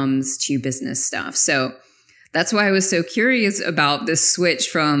it comes to business stuff. So that's why I was so curious about this switch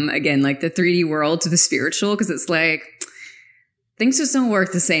from, again, like the 3D world to the spiritual, because it's like, things just don't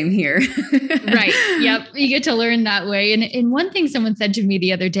work the same here. Right. Yep. You get to learn that way. And one thing someone said to me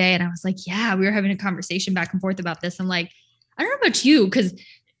the other day, and I was like, yeah, we were having a conversation back and forth about this. I'm like, I don't know about you, because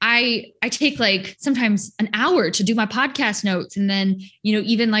I take like sometimes an hour to do my podcast notes. And then,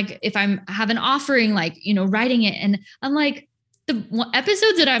 even like if I have an offering, like, writing it. And I'm like,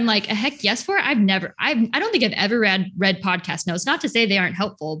 episodes that I'm like a heck yes for, I don't think I've ever read podcast notes. Not to say they aren't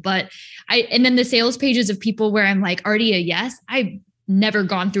helpful, but and then the sales pages of people where I'm like already a yes, I've never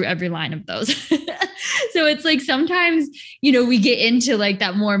gone through every line of those. So it's like sometimes, we get into like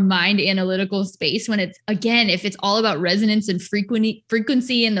that more mind analytical space when it's, again, if it's all about resonance and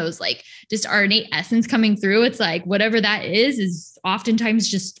frequency and those like just our innate essence coming through, it's like whatever that is oftentimes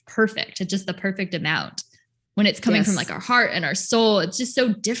just perfect. It's just the perfect amount. When it's coming from like our heart and our soul, it's just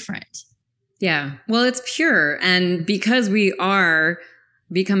so different. Yeah. Well, it's pure. And because we are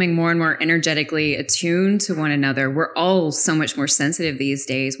becoming more and more energetically attuned to one another, we're all so much more sensitive these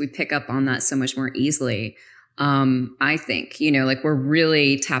days. We pick up on that so much more easily. I think, like we're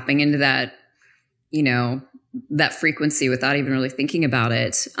really tapping into that, that frequency without even really thinking about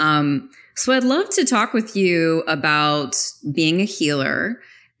it. So I'd love to talk with you about being a healer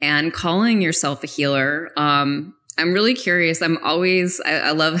and calling yourself a healer. I'm really curious.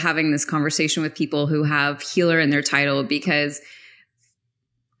 I love having this conversation with people who have healer in their title, because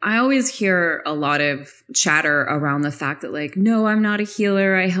I always hear a lot of chatter around the fact that like, no, I'm not a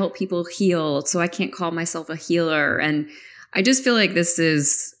healer. I help people heal, so I can't call myself a healer. And I just feel like this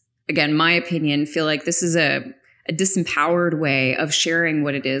is, again, my opinion, feel like this is a disempowered way of sharing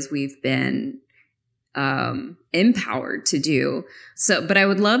what it is we've been empowered to do. So, but I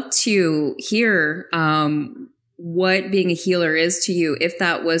would love to hear what being a healer is to you, if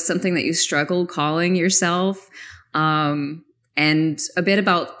that was something that you struggled calling yourself, and a bit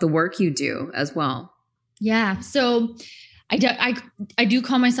about the work you do as well. Yeah. So I do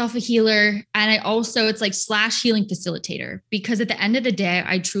call myself a healer, and I also, it's like / healing facilitator, because at the end of the day,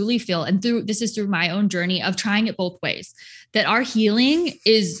 I truly feel, and this is through my own journey of trying it both ways, that our healing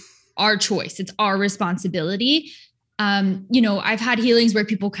is our choice. It's our responsibility. I've had healings where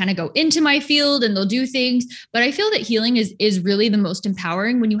people kind of go into my field and they'll do things, but I feel that healing is really the most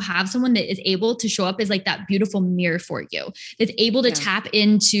empowering when you have someone that is able to show up as like that beautiful mirror for you, that's able to tap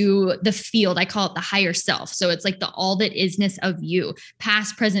into the field. I call it the higher self. So it's like the all that isness of you,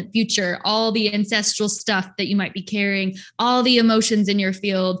 past, present, future, all the ancestral stuff that you might be carrying, all the emotions in your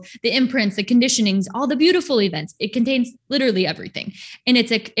field, the imprints, the conditionings, all the beautiful events. It contains literally everything. And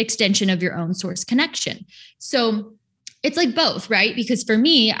it's an extension of your own source connection. So it's like both, right? Because for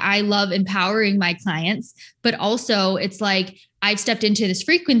me, I love empowering my clients, but also it's like I've stepped into this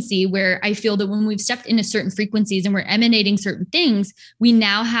frequency where I feel that when we've stepped into certain frequencies and we're emanating certain things, we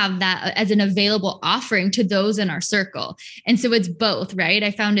now have that as an available offering to those in our circle. And so it's both, right? I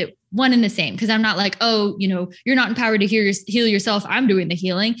found it one and the same, because I'm not like, oh, you're not empowered to heal yourself. I'm doing the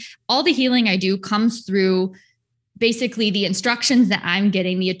healing. All the healing I do comes through basically the instructions that I'm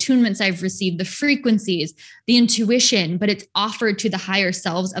getting, the attunements I've received, the frequencies, the intuition, but it's offered to the higher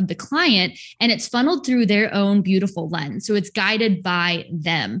selves of the client, and it's funneled through their own beautiful lens. So it's guided by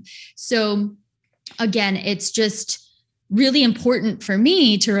them. So again, it's just really important for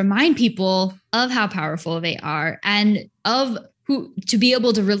me to remind people of how powerful they are and of who to be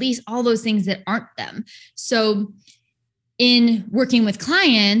able to release all those things that aren't them. So in working with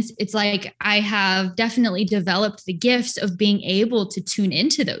clients, it's like I have definitely developed the gifts of being able to tune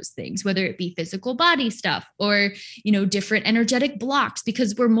into those things, whether it be physical body stuff or, different energetic blocks,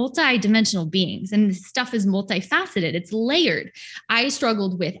 because we're multi-dimensional beings and this stuff is multifaceted. It's layered. I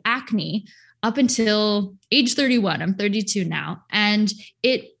struggled with acne up until age 31. I'm 32 now. And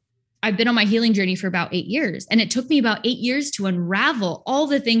I've been on my healing journey for about 8 years, and it took me about 8 years to unravel all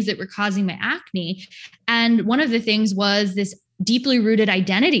the things that were causing my acne. And one of the things was this deeply rooted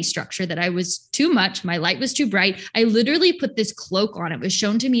identity structure that I was too much. My light was too bright. I literally put this cloak on. It was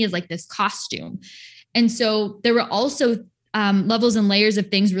shown to me as like this costume. And so there were also levels and layers of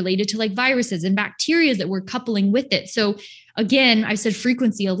things related to like viruses and bacteria that were coupling with it. So again, I said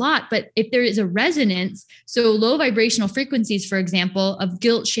frequency a lot, but if there is a resonance, so low vibrational frequencies, for example, of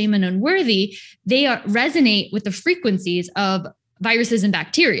guilt, shame, and unworthy, they resonate with the frequencies of viruses and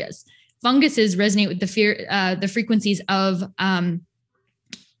bacteria. Funguses resonate with the frequencies of,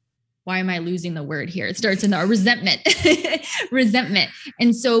 why am I losing the word here? It starts in resentment, resentment.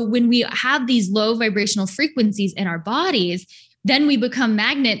 And so when we have these low vibrational frequencies in our bodies, then we become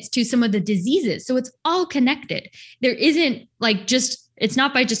magnets to some of the diseases. So it's all connected. There isn't like it's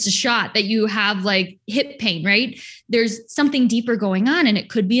not by just a shot that you have like hip pain, right? There's something deeper going on, and it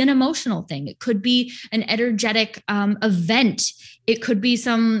could be an emotional thing. It could be an energetic event. It could be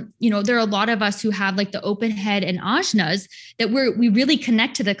there are a lot of us who have like the open head and ajnas that we really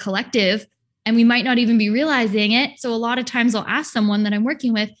connect to the collective, and we might not even be realizing it. So a lot of times I'll ask someone that I'm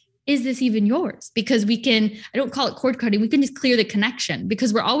working with, is this even yours? Because we can, I don't call it cord cutting. We can just clear the connection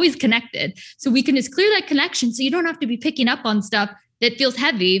because we're always connected. So we can just clear that connection. So you don't have to be picking up on stuff that feels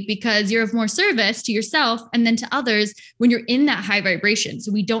heavy because you're of more service to yourself and then to others when you're in that high vibration.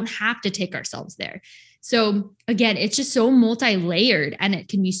 So we don't have to take ourselves there. So again, it's just so multi-layered and it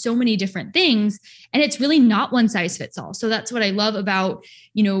can be so many different things. And it's really not one size fits all. So that's what I love about,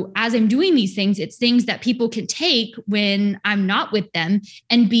 as I'm doing these things, it's things that people can take when I'm not with them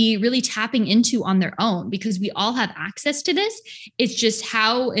and be really tapping into on their own, because we all have access to this. It's just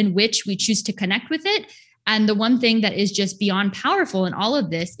how in which we choose to connect with it. And the one thing that is just beyond powerful in all of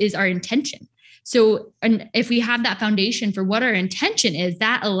this is our intention. So, and if we have that foundation for what our intention is,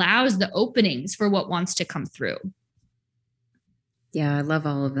 that allows the openings for what wants to come through. Yeah, I love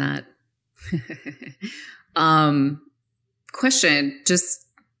all of that. Question, just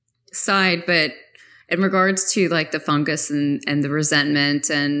side, but in regards to like the fungus and the resentment,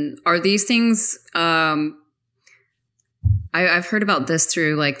 and are these things, I've heard about this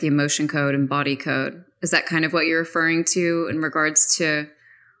through like the emotion code and body code. Is that kind of what you're referring to in regards to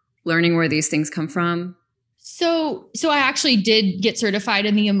learning where these things come from? So I actually did get certified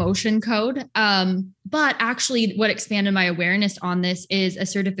in the emotion code. But actually what expanded my awareness on this is a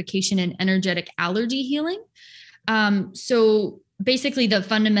certification in energetic allergy healing. So basically the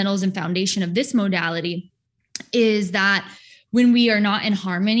fundamentals and foundation of this modality is that when we are not in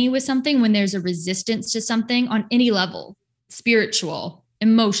harmony with something, when there's a resistance to something on any level, spiritual,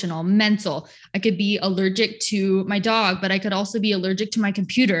 emotional, mental. I could be allergic to my dog, but I could also be allergic to my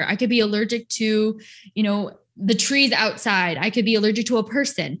computer. I could be allergic to, the trees outside. I could be allergic to a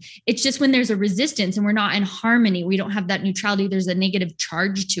person. It's just when there's a resistance and we're not in harmony, we don't have that neutrality. There's a negative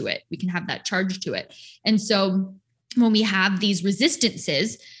charge to it. We can have that charge to it. And so when we have these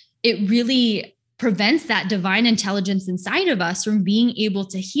resistances, it really prevents that divine intelligence inside of us from being able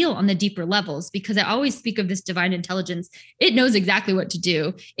to heal on the deeper levels. Because I always speak of this divine intelligence. It knows exactly what to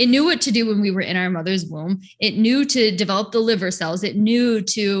do. It knew what to do when we were in our mother's womb. It knew to develop the liver cells. It knew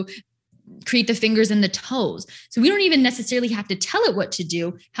to create the fingers and the toes. So we don't even necessarily have to tell it what to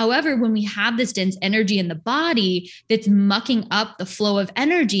do. However, when we have this dense energy in the body that's mucking up the flow of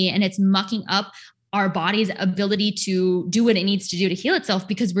energy and it's mucking up our body's ability to do what it needs to do to heal itself,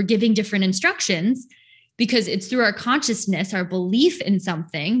 because we're giving different instructions, because it's through our consciousness, our belief in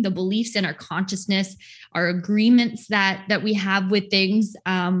something, the beliefs in our consciousness, our agreements that we have with things.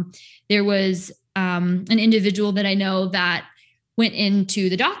 There was an individual that I know that went into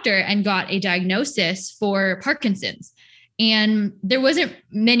the doctor and got a diagnosis for Parkinson's. And there was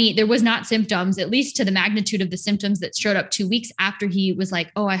not symptoms, at least to the magnitude of the symptoms that showed up 2 weeks after he was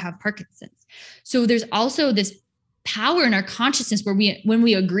like, oh, I have Parkinson's. So there's also this power in our consciousness where when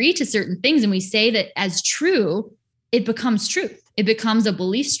we agree to certain things and we say that as true, it becomes truth. It becomes a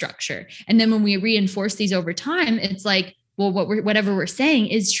belief structure. And then when we reinforce these over time, it's like, well, whatever we're saying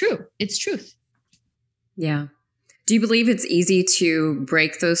is true. It's truth. Yeah. Do you believe it's easy to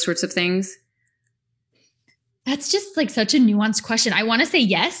break those sorts of things? That's just like such a nuanced question. I want to say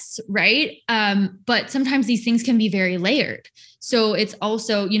yes, right? But sometimes these things can be very layered. So it's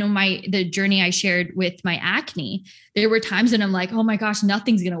also, the journey I shared with my acne. There were times when I'm like, oh my gosh,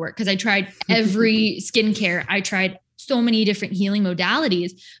 nothing's going to work, because I tried every skincare. I tried so many different healing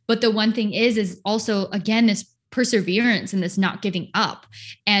modalities. But the one thing is also, again, this perseverance and this not giving up.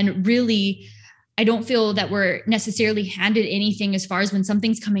 And really, I don't feel that we're necessarily handed anything as far as when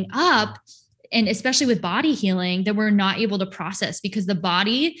something's coming up, and especially with body healing, that we're not able to process, because the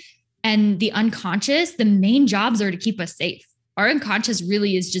body and the unconscious, the main jobs are to keep us safe. Our unconscious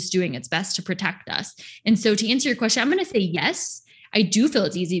really is just doing its best to protect us. And so to answer your question, I'm going to say yes. I do feel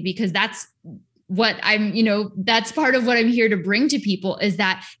it's easy, because that's what that's part of what I'm here to bring to people, is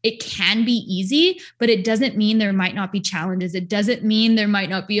that it can be easy, but it doesn't mean there might not be challenges. It doesn't mean there might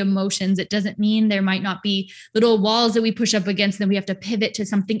not be emotions. It doesn't mean there might not be little walls that we push up against, and then we have to pivot to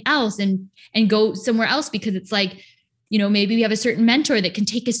something else and go somewhere else, because it's like, maybe we have a certain mentor that can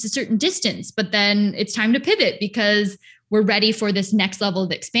take us to a certain distance, but then it's time to pivot because we're ready for this next level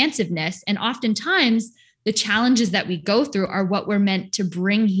of expansiveness. And oftentimes the challenges that we go through are what we're meant to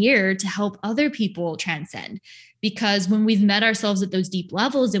bring here to help other people transcend. Because when we've met ourselves at those deep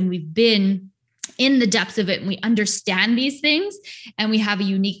levels and we've been in the depths of it and we understand these things and we have a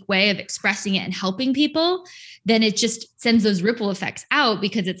unique way of expressing it and helping people, then it just sends those ripple effects out,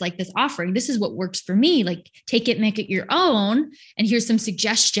 because it's like this offering. This is what works for me. Like, take it, make it your own. And here's some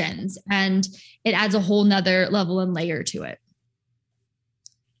suggestions. And it adds a whole nother level and layer to it.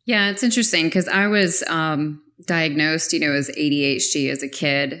 Yeah, it's interesting, because I was diagnosed, as ADHD as a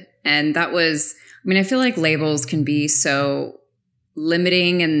kid. And that was, I feel like labels can be so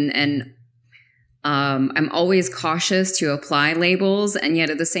limiting and I'm always cautious to apply labels, and yet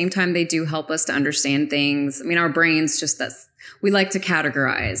at the same time, they do help us to understand things. I mean, our brains we like to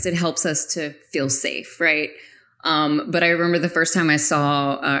categorize. It helps us to feel safe, right? But I remember the first time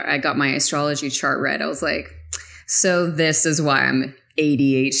I got my astrology chart read, I was like, so this is why I'm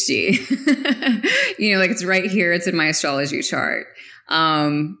ADHD. Like it's right here. It's in my astrology chart.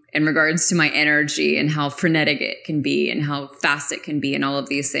 In regards to my energy and how frenetic it can be and how fast it can be and all of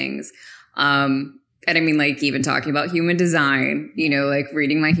these things. And I mean, like even talking about human design, like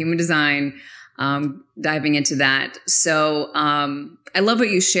reading my human design, diving into that. So, I love what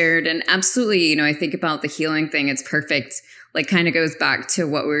you shared, and absolutely, I think about the healing thing. It's perfect. Like kind of goes back to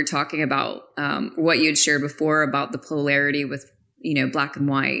what we were talking about, what you had shared before about the polarity with, black and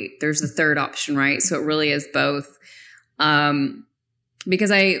white. There's the third option, right? So it really is both.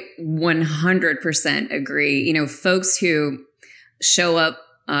 Because I 100% agree, folks who show up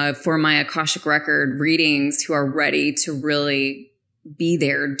for my Akashic Record readings who are ready to really be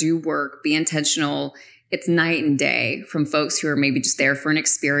there, do work, be intentional. It's night and day from folks who are maybe just there for an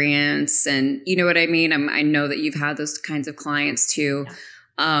experience. And you know what I mean? I know that you've had those kinds of clients too.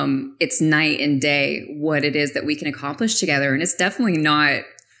 Yeah. It's night and day what it is that we can accomplish together. And it's definitely not,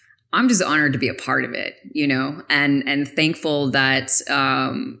 I'm just honored to be a part of it, and thankful that,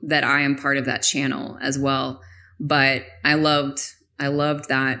 that I am part of that channel as well. But I loved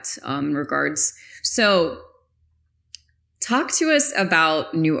that, in regards. So talk to us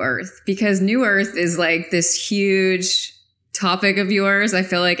about New Earth, because New Earth is like this huge topic of yours. I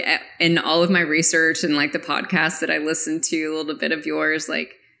feel like in all of my research and like the podcasts that I listened to, a little bit of yours,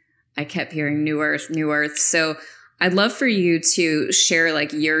 like I kept hearing New Earth, New Earth. So I'd love for you to share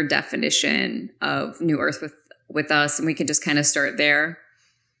like your definition of New Earth with us, and we can just kind of start there.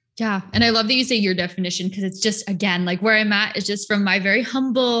 Yeah. And I love that you say your definition, because it's just, again, like where I'm at is just from my very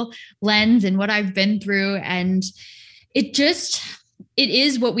humble lens and what I've been through. And it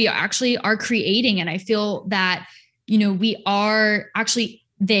is what we actually are creating. And I feel that, we are actually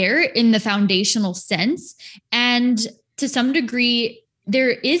there in the foundational sense. And to some degree, there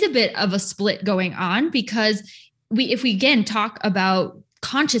is a bit of a split going on, because if we again talk about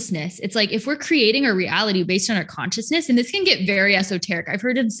consciousness, it's like if we're creating a reality based on our consciousness, and this can get very esoteric. I've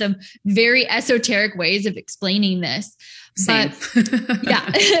heard of some very esoteric ways of explaining this. Same. But yeah,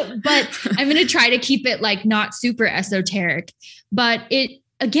 but I'm going to try to keep it like not super esoteric, but it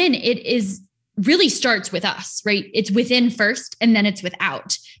really starts with us, right? It's within first, and then it's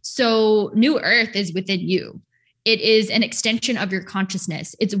without. So New Earth is within you. It is an extension of your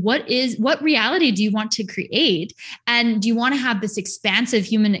consciousness. It's what reality do you want to create? And do you want to have this expansive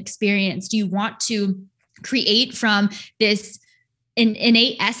human experience? Do you want to create from this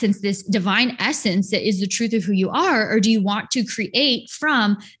innate essence, this divine essence that is the truth of who you are? Or do you want to create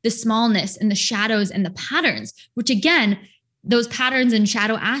from the smallness and the shadows and the patterns, which again, those patterns and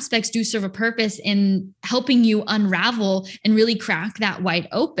shadow aspects do serve a purpose in helping you unravel and really crack that wide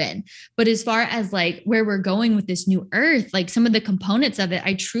open. But as far as like where we're going with this New Earth, like some of the components of it,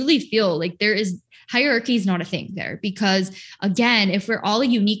 I truly feel like hierarchy is not a thing there, because again, if we're all a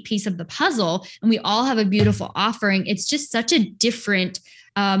unique piece of the puzzle and we all have a beautiful offering, it's just such a different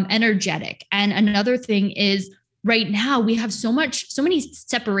energetic. And another thing is, right now we have so many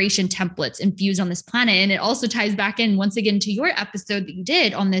separation templates infused on this planet. And it also ties back in once again to your episode that you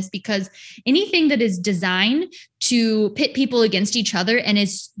did on this, because anything that is designed to pit people against each other and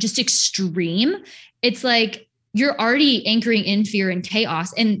is just extreme, it's like you're already anchoring in fear and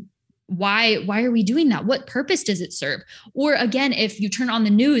chaos. And why are we doing that? What purpose does it serve? Or again, if you turn on the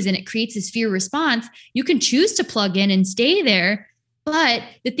news and it creates this fear response, you can choose to plug in and stay there. But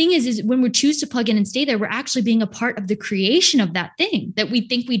the thing is when we choose to plug in and stay there, we're actually being a part of the creation of that thing that we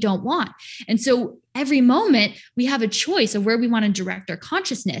think we don't want. And so every moment we have a choice of where we want to direct our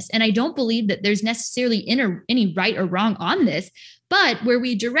consciousness. And I don't believe that there's necessarily any right or wrong on this, but where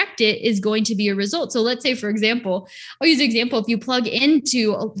we direct it is going to be a result. So let's say, for example, I'll use an example. If you plug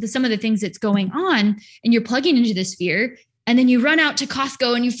into some of the things that's going on and you're plugging into this fear, and then you run out to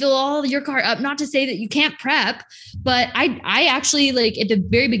Costco and you fill all your cart up, not to say that you can't prep, but I actually, like at the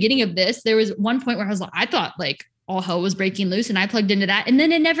very beginning of this, there was one point where I thought like all hell was breaking loose, and I plugged into that, and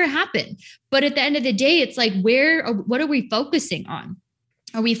then it never happened. But at the end of the day, it's like, what are we focusing on?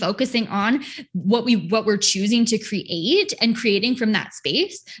 Are we focusing on what we're choosing to create and creating from that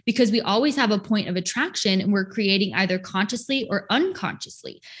space? Because we always have a point of attraction, and we're creating either consciously or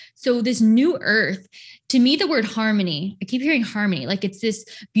unconsciously. So this New Earth, to me, the word harmony, I keep hearing harmony, like it's this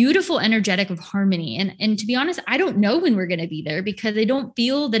beautiful energetic of harmony. And to be honest, I don't know when we're going to be there, because I don't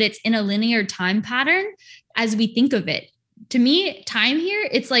feel that it's in a linear time pattern as we think of it. to me, time here,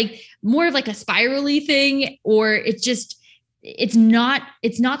 it's like more of like a spirally thing, or it's not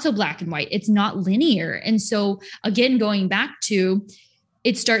so black and white. It's not linear. And so again, going back to,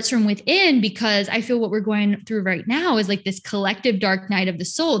 it starts from within, because I feel what we're going through right now is like this collective dark night of the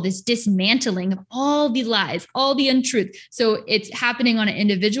soul, this dismantling of all the lies, all the untruth. So it's happening on an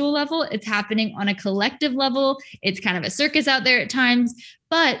individual level. It's happening on a collective level. It's kind of a circus out there at times,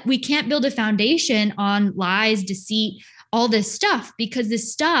 but we can't build a foundation on lies, deceit, all this stuff, because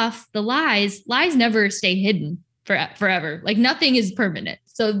this stuff, the lies never stay hidden forever. Like nothing is permanent.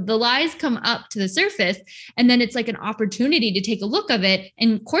 So the lies come up to the surface, and then it's like an opportunity to take a look of it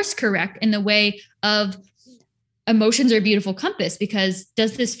and course correct in the way of emotions are a beautiful compass, because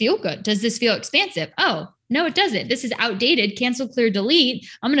does this feel good? Does this feel expansive? Oh, no, it doesn't. This is outdated. Cancel, clear, delete.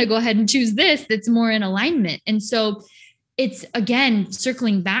 I'm going to go ahead and choose this that's more in alignment. And so it's, again,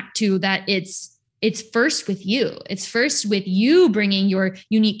 circling back to that, it's first with you. It's first with you bringing your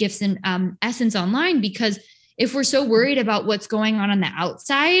unique gifts and essence online, because if we're so worried about what's going on the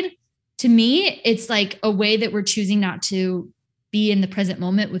outside, to me, it's like a way that we're choosing not to be in the present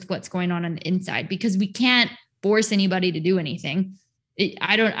moment with what's going on the inside, because we can't force anybody to do anything.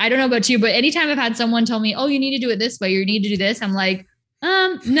 I don't know about you, but anytime I've had someone tell me, oh, you need to do it this way, you need to do this, I'm like,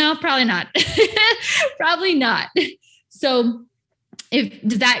 no, probably not. Probably not. So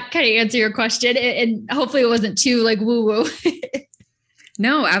does that kind of answer your question? And hopefully it wasn't too like woo woo.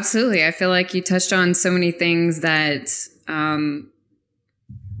 No, absolutely. I feel like you touched on so many things that,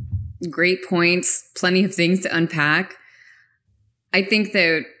 great points, plenty of things to unpack. I think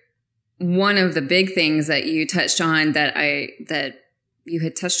that one of the big things that you touched on that you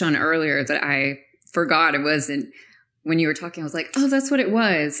had touched on earlier that I forgot, it wasn't when you were talking, I was like, oh, that's what it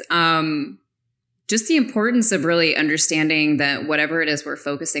was. Just the importance of really understanding that whatever it is we're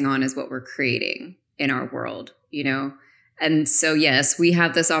focusing on is what we're creating in our world, you know? And so, yes, we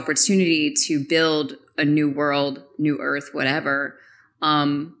have this opportunity to build a new world, new earth, whatever,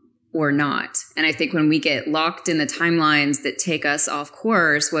 or not. And I think when we get locked in the timelines that take us off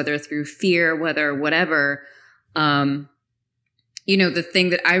course, whether through fear, whether whatever, you know, the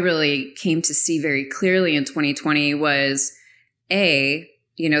thing that I really came to see very clearly in 2020 was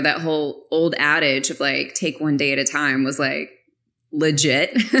you know, that whole old adage of like, take one day at a time was like,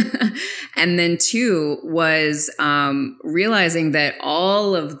 legit. And then 2 was realizing that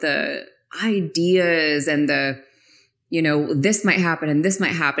all of the ideas and the, you know, this might happen and this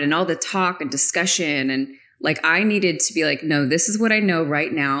might happen and all the talk and discussion, and like I needed to be like, no, this is what I know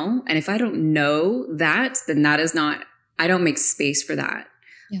right now. And if I don't know that, then that is not, I don't make space for that.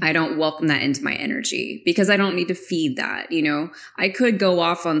 Yeah. I don't welcome that into my energy, because I don't need to feed that. You know, I could go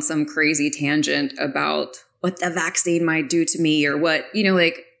off on some crazy tangent about what the vaccine might do to me, or what, you know,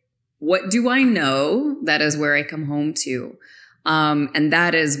 like, what do I know? That is where I come home to. And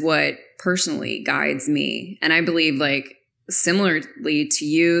that is what personally guides me. And I believe, like, similarly to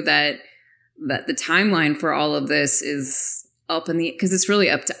you, that the timeline for all of this is up in the, because it's really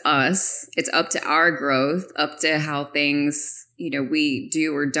up to us. It's up to our growth, up to how things, you know, we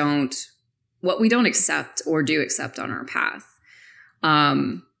do or don't, what we don't accept or do accept on our path.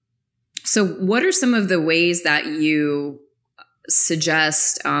 So what are some of the ways that you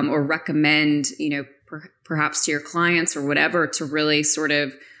suggest or recommend, you know, perhaps to your clients or whatever, to really sort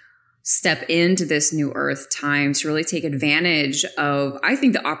of step into this new earth time, to really take advantage of, I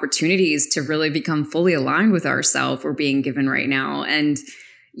think, the opportunities to really become fully aligned with ourselves we're being given right now? And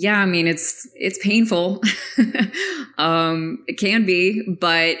yeah, I mean, it's painful. It can be,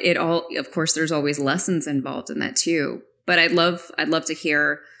 but of course, there's always lessons involved in that too. But I'd love to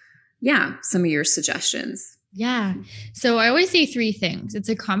hear, some of your suggestions. Yeah. So I always say 3 things. It's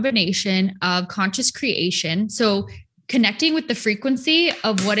a combination of conscious creation. So connecting with the frequency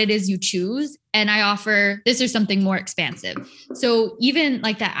of what it is you choose. And I offer this or something more expansive. So even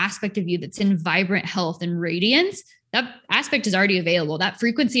like that aspect of you that's in vibrant health and radiance, that aspect is already available. That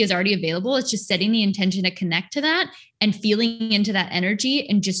frequency is already available. It's just setting the intention to connect to that and feeling into that energy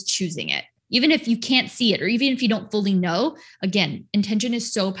and just choosing it. Even if you can't see it, or even if you don't fully know, again, intention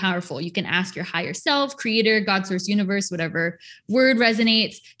is so powerful. You can ask your higher self, creator, God, source, universe, whatever word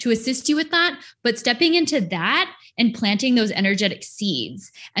resonates, to assist you with that. But stepping into that and planting those energetic seeds,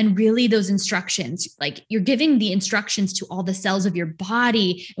 and really those instructions, like you're giving the instructions to all the cells of your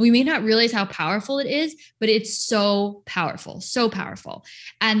body. And we may not realize how powerful it is, but it's so powerful, so powerful.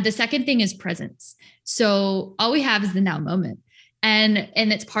 And the second thing is presence. So all we have is the now moment. And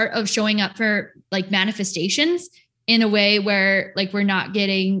it's part of showing up for like manifestations in a way where like we're not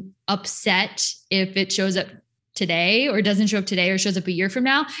getting upset if it shows up today or doesn't show up today or shows up a year from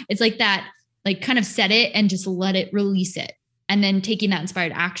now. It's like that like kind of set it and just let it release it. And then taking that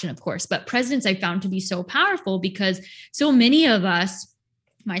inspired action, of course. But presence I found to be so powerful because so many of us,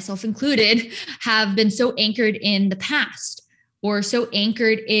 myself included, have been so anchored in the past or so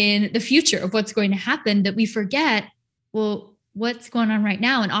anchored in the future of what's going to happen that we forget, well, what's going on right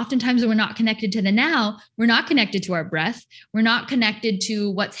now. And oftentimes when we're not connected to the now, we're not connected to our breath. We're not connected to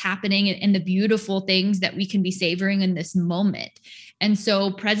what's happening and the beautiful things that we can be savoring in this moment. And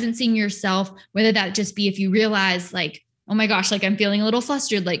so presencing yourself, whether that just be if you realize like, oh my gosh, like I'm feeling a little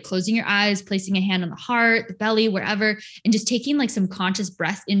flustered, like closing your eyes, placing a hand on the heart, the belly, wherever, and just taking like some conscious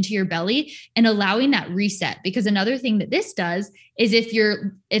breath into your belly and allowing that reset. Because another thing that this does is if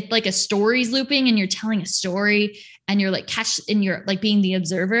like a story's looping and you're telling a story and you're like you're like being the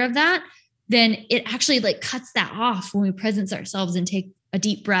observer of that, then it actually like cuts that off when we presence ourselves and take a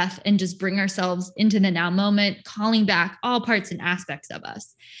deep breath and just bring ourselves into the now moment, calling back all parts and aspects of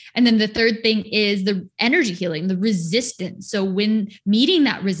us. And then the third thing is the energy healing, the resistance. So when meeting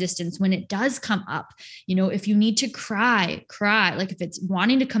that resistance, when it does come up, if you need to cry, like if it's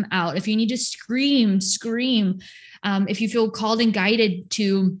wanting to come out, if you need to scream, if you feel called and guided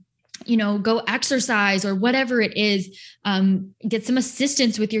to go exercise or whatever it is, get some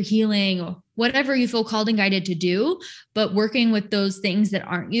assistance with your healing or whatever you feel called and guided to do, but working with those things that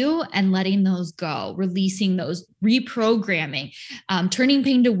aren't you and letting those go, releasing those, reprogramming, turning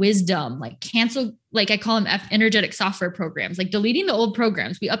pain to wisdom, like cancel, like I call them energetic software programs, like deleting the old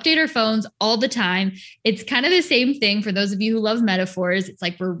programs. We update our phones all the time. It's kind of the same thing for those of you who love metaphors. It's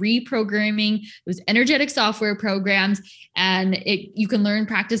like we're reprogramming those energetic software programs, and you can learn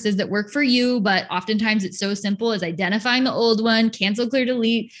practices that work for you, but oftentimes it's so simple as identifying the old one, cancel, clear,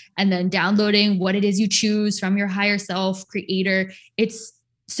 delete, and then downloading what it is you choose from your higher self creator. It's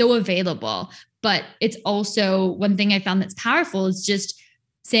so available, but it's also one thing I found that's powerful is just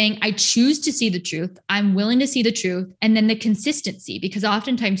saying, I choose to see the truth. I'm willing to see the truth. And then the consistency, because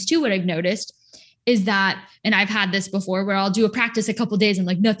oftentimes too, what I've noticed is that, and I've had this before where I'll do a practice a couple of days and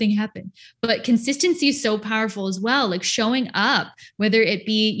like nothing happened, but consistency is so powerful as well. Like showing up, whether it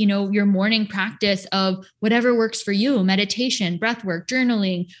be, your morning practice of whatever works for you, meditation, breath work,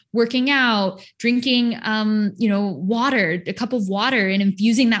 journaling, working out, drinking, water, a cup of water and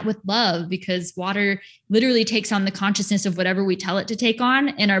infusing that with love, because water literally takes on the consciousness of whatever we tell it to take on.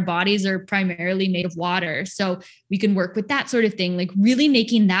 And our bodies are primarily made of water. So we can work with that sort of thing, like really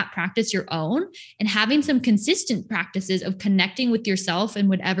making that practice your own and having some consistent practices of connecting with yourself in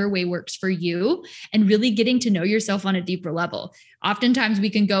whatever way works for you and really getting to know yourself on a deeper level. Oftentimes we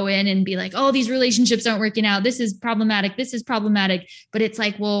can go in and be like, oh, these relationships aren't working out. This is problematic. But it's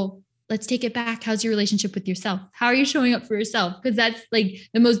like, well, let's take it back. How's your relationship with yourself? How are you showing up for yourself? Because that's like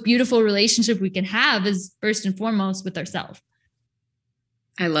the most beautiful relationship we can have is first and foremost with ourselves.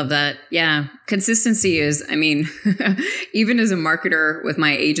 I love that. Yeah. Consistency is, even as a marketer with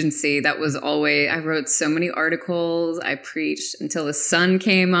my agency, I wrote so many articles. I preached until the sun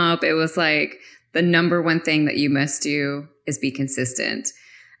came up. It was like the number one thing that you must do is be consistent.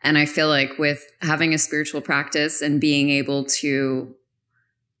 And I feel like with having a spiritual practice and being able to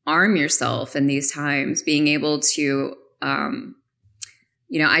arm yourself in these times, being able to,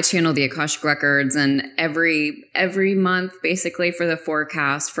 I channel the Akashic Records, and every month, basically for the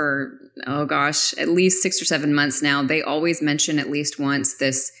forecast for, at least 6 or 7 months now, they always mention at least once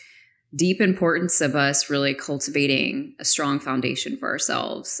this deep importance of us really cultivating a strong foundation for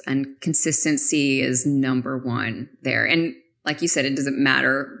ourselves. And consistency is number one there. And like you said, it doesn't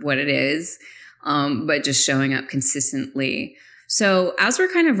matter what it is, but just showing up consistently. So as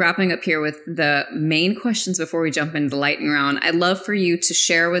we're kind of wrapping up here with the main questions before we jump into the lightning round, I'd love for you to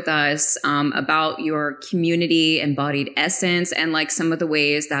share with us about your community embodied essence and like some of the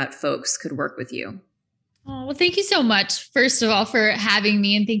ways that folks could work with you. Oh, well, thank you so much, first of all, for having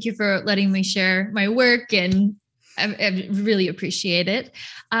me. And thank you for letting me share my work. And I really appreciate it.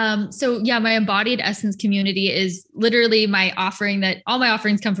 My embodied essence community is literally my offering, that all my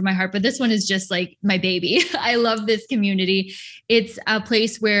offerings come from my heart, but this one is just like my baby. I love this community. It's a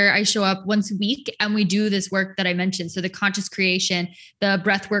place where I show up once a week and we do this work that I mentioned. So the conscious creation, the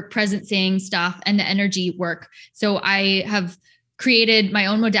breath work, presencing stuff, and the energy work. So I have created my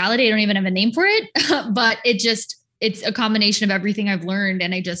own modality. I don't even have a name for it, but it's a combination of everything I've learned,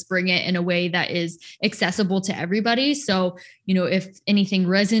 and I just bring it in a way that is accessible to everybody. So, if anything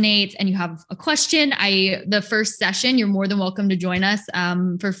resonates and you have a question, the first session, you're more than welcome to join us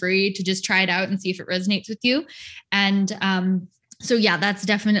for free to just try it out and see if it resonates with you. And So yeah, that's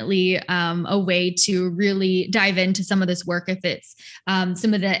definitely a way to really dive into some of this work. If it's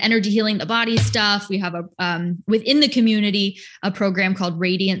some of the energy healing the body stuff, we have a within the community a program called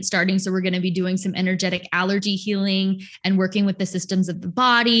Radiant starting. So we're going to be doing some energetic allergy healing and working with the systems of the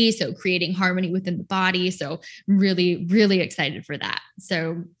body. So creating harmony within the body. So really, really excited for that.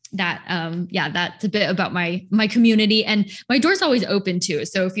 So that that's a bit about my community, and my door's always open too.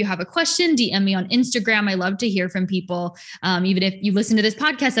 So if you have a question, DM me on Instagram. I love to hear from people. Even if you listen to this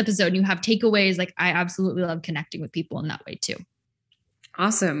podcast episode and you have takeaways, like I absolutely love connecting with people in that way too.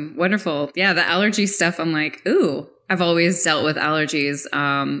 Awesome. Wonderful. Yeah. The allergy stuff. I'm like, ooh, I've always dealt with allergies.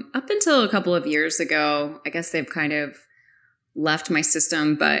 Up until a couple of years ago, I guess they've kind of left my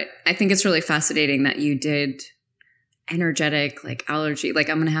system, but I think it's really fascinating that you did energetic like allergy. Like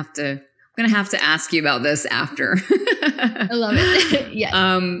I'm gonna have to ask you about this after. I love it. Yes.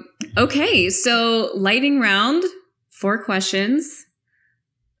 Okay, so lightning round, 4 questions.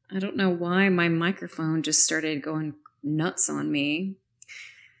 I don't know why my microphone just started going nuts on me.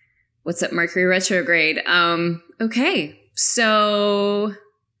 What's up, Mercury retrograde? Okay, so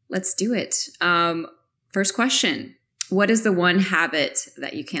let's do it. First question: what is the one habit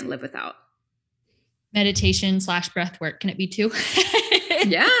that you can't live without? Meditation / breath work. Can it be 2?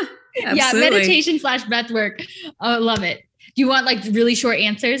 Yeah, absolutely. Yeah, meditation / breath work. Oh, I love it. Do you want like really short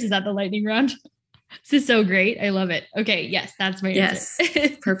answers? Is that the lightning round? This is so great. I love it. Okay. Yes, that's my answer.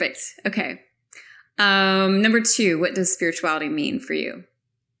 Yes. Perfect. Okay. Number 2, what does spirituality mean for you?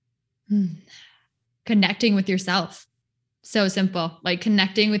 Connecting with yourself. So simple. Like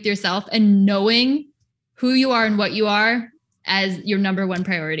connecting with yourself and knowing who you are and what you are as your number 1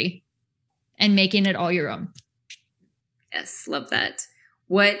 priority. And making it all your own. Yes, love that.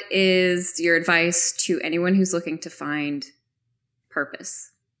 What is your advice to anyone who's looking to find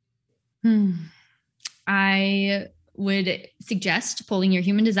purpose? I would suggest pulling your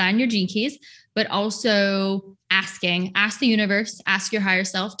human design, your gene keys, but also ask the universe, ask your higher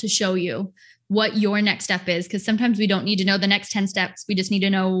self to show you what your next step is. Because sometimes we don't need to know the next 10 steps. We just need to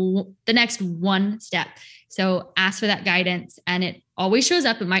know the next 1 step. So ask for that guidance, and it always shows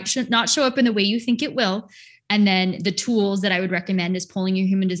up. It might not show up in the way you think it will. And then the tools that I would recommend is pulling your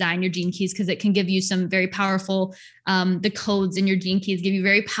human design, your gene keys, because it can give you some very powerful, the codes in your gene keys give you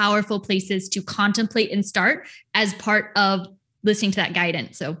very powerful places to contemplate and start as part of listening to that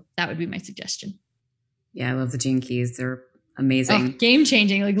guidance. So that would be my suggestion. Yeah, I love the gene keys. They're amazing. Oh, game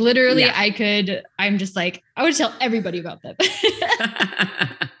changing. Like literally I'm just like, I would tell everybody about them.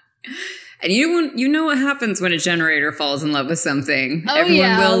 And you know what happens when a generator falls in love with something. Oh,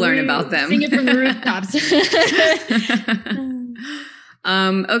 everyone will learn about them. Sing it from the rooftops.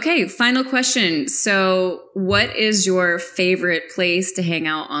 Okay, final question. So what is your favorite place to hang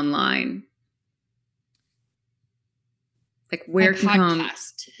out online? Like where can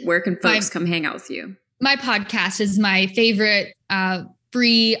folks come hang out with you? My podcast is my favorite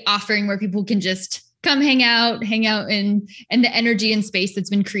free offering where people can just come hang out in the energy and space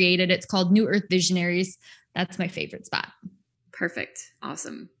that's been created. It's called New Earth Visionaries. That's my favorite spot. Perfect.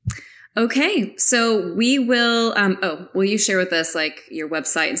 Awesome. Okay. So we will, will you share with us like your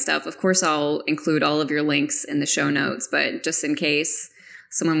website and stuff? Of course, I'll include all of your links in the show notes, but just in case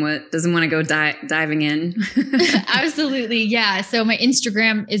someone doesn't want to go diving in. Absolutely. Yeah. So my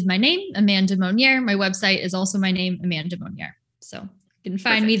Instagram is my name, Amanda Monier. My website is also my name, Amanda Monier. So you can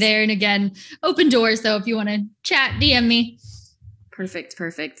find me there. And again, open doors. So if you want to chat, DM me. Perfect.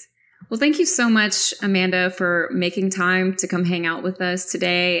 Well, thank you so much, Amanda, for making time to come hang out with us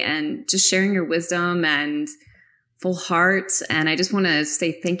today and just sharing your wisdom and full heart. And I just want to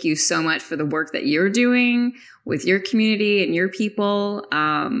say thank you so much for the work that you're doing with your community and your people.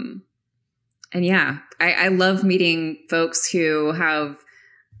 And yeah, I love meeting folks who have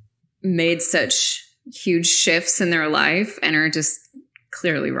made such huge shifts in their life and are just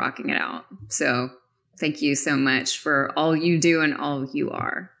clearly rocking it out. So thank you so much for all you do and all you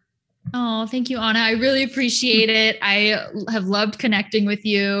are. Oh, thank you, Anna. I really appreciate it. I have loved connecting with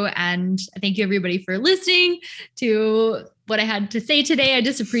you, and thank you everybody for listening to what I had to say today. I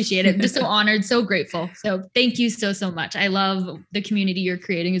just appreciate it. I'm just so honored, so grateful. So thank you so much. I love the community you're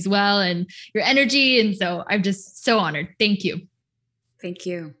creating as well and your energy. And so I'm just so honored. Thank you. Thank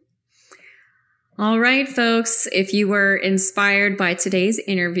you. All right, folks, if you were inspired by today's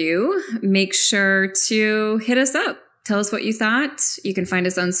interview, make sure to hit us up. Tell us what you thought. You can find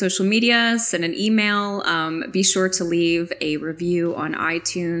us on social media, send an email. Be sure to leave a review on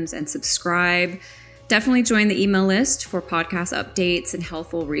iTunes and subscribe. Definitely join the email list for podcast updates and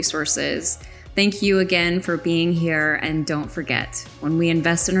helpful resources. Thank you again for being here. And don't forget, when we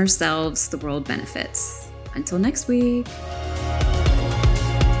invest in ourselves, the world benefits. Until next week.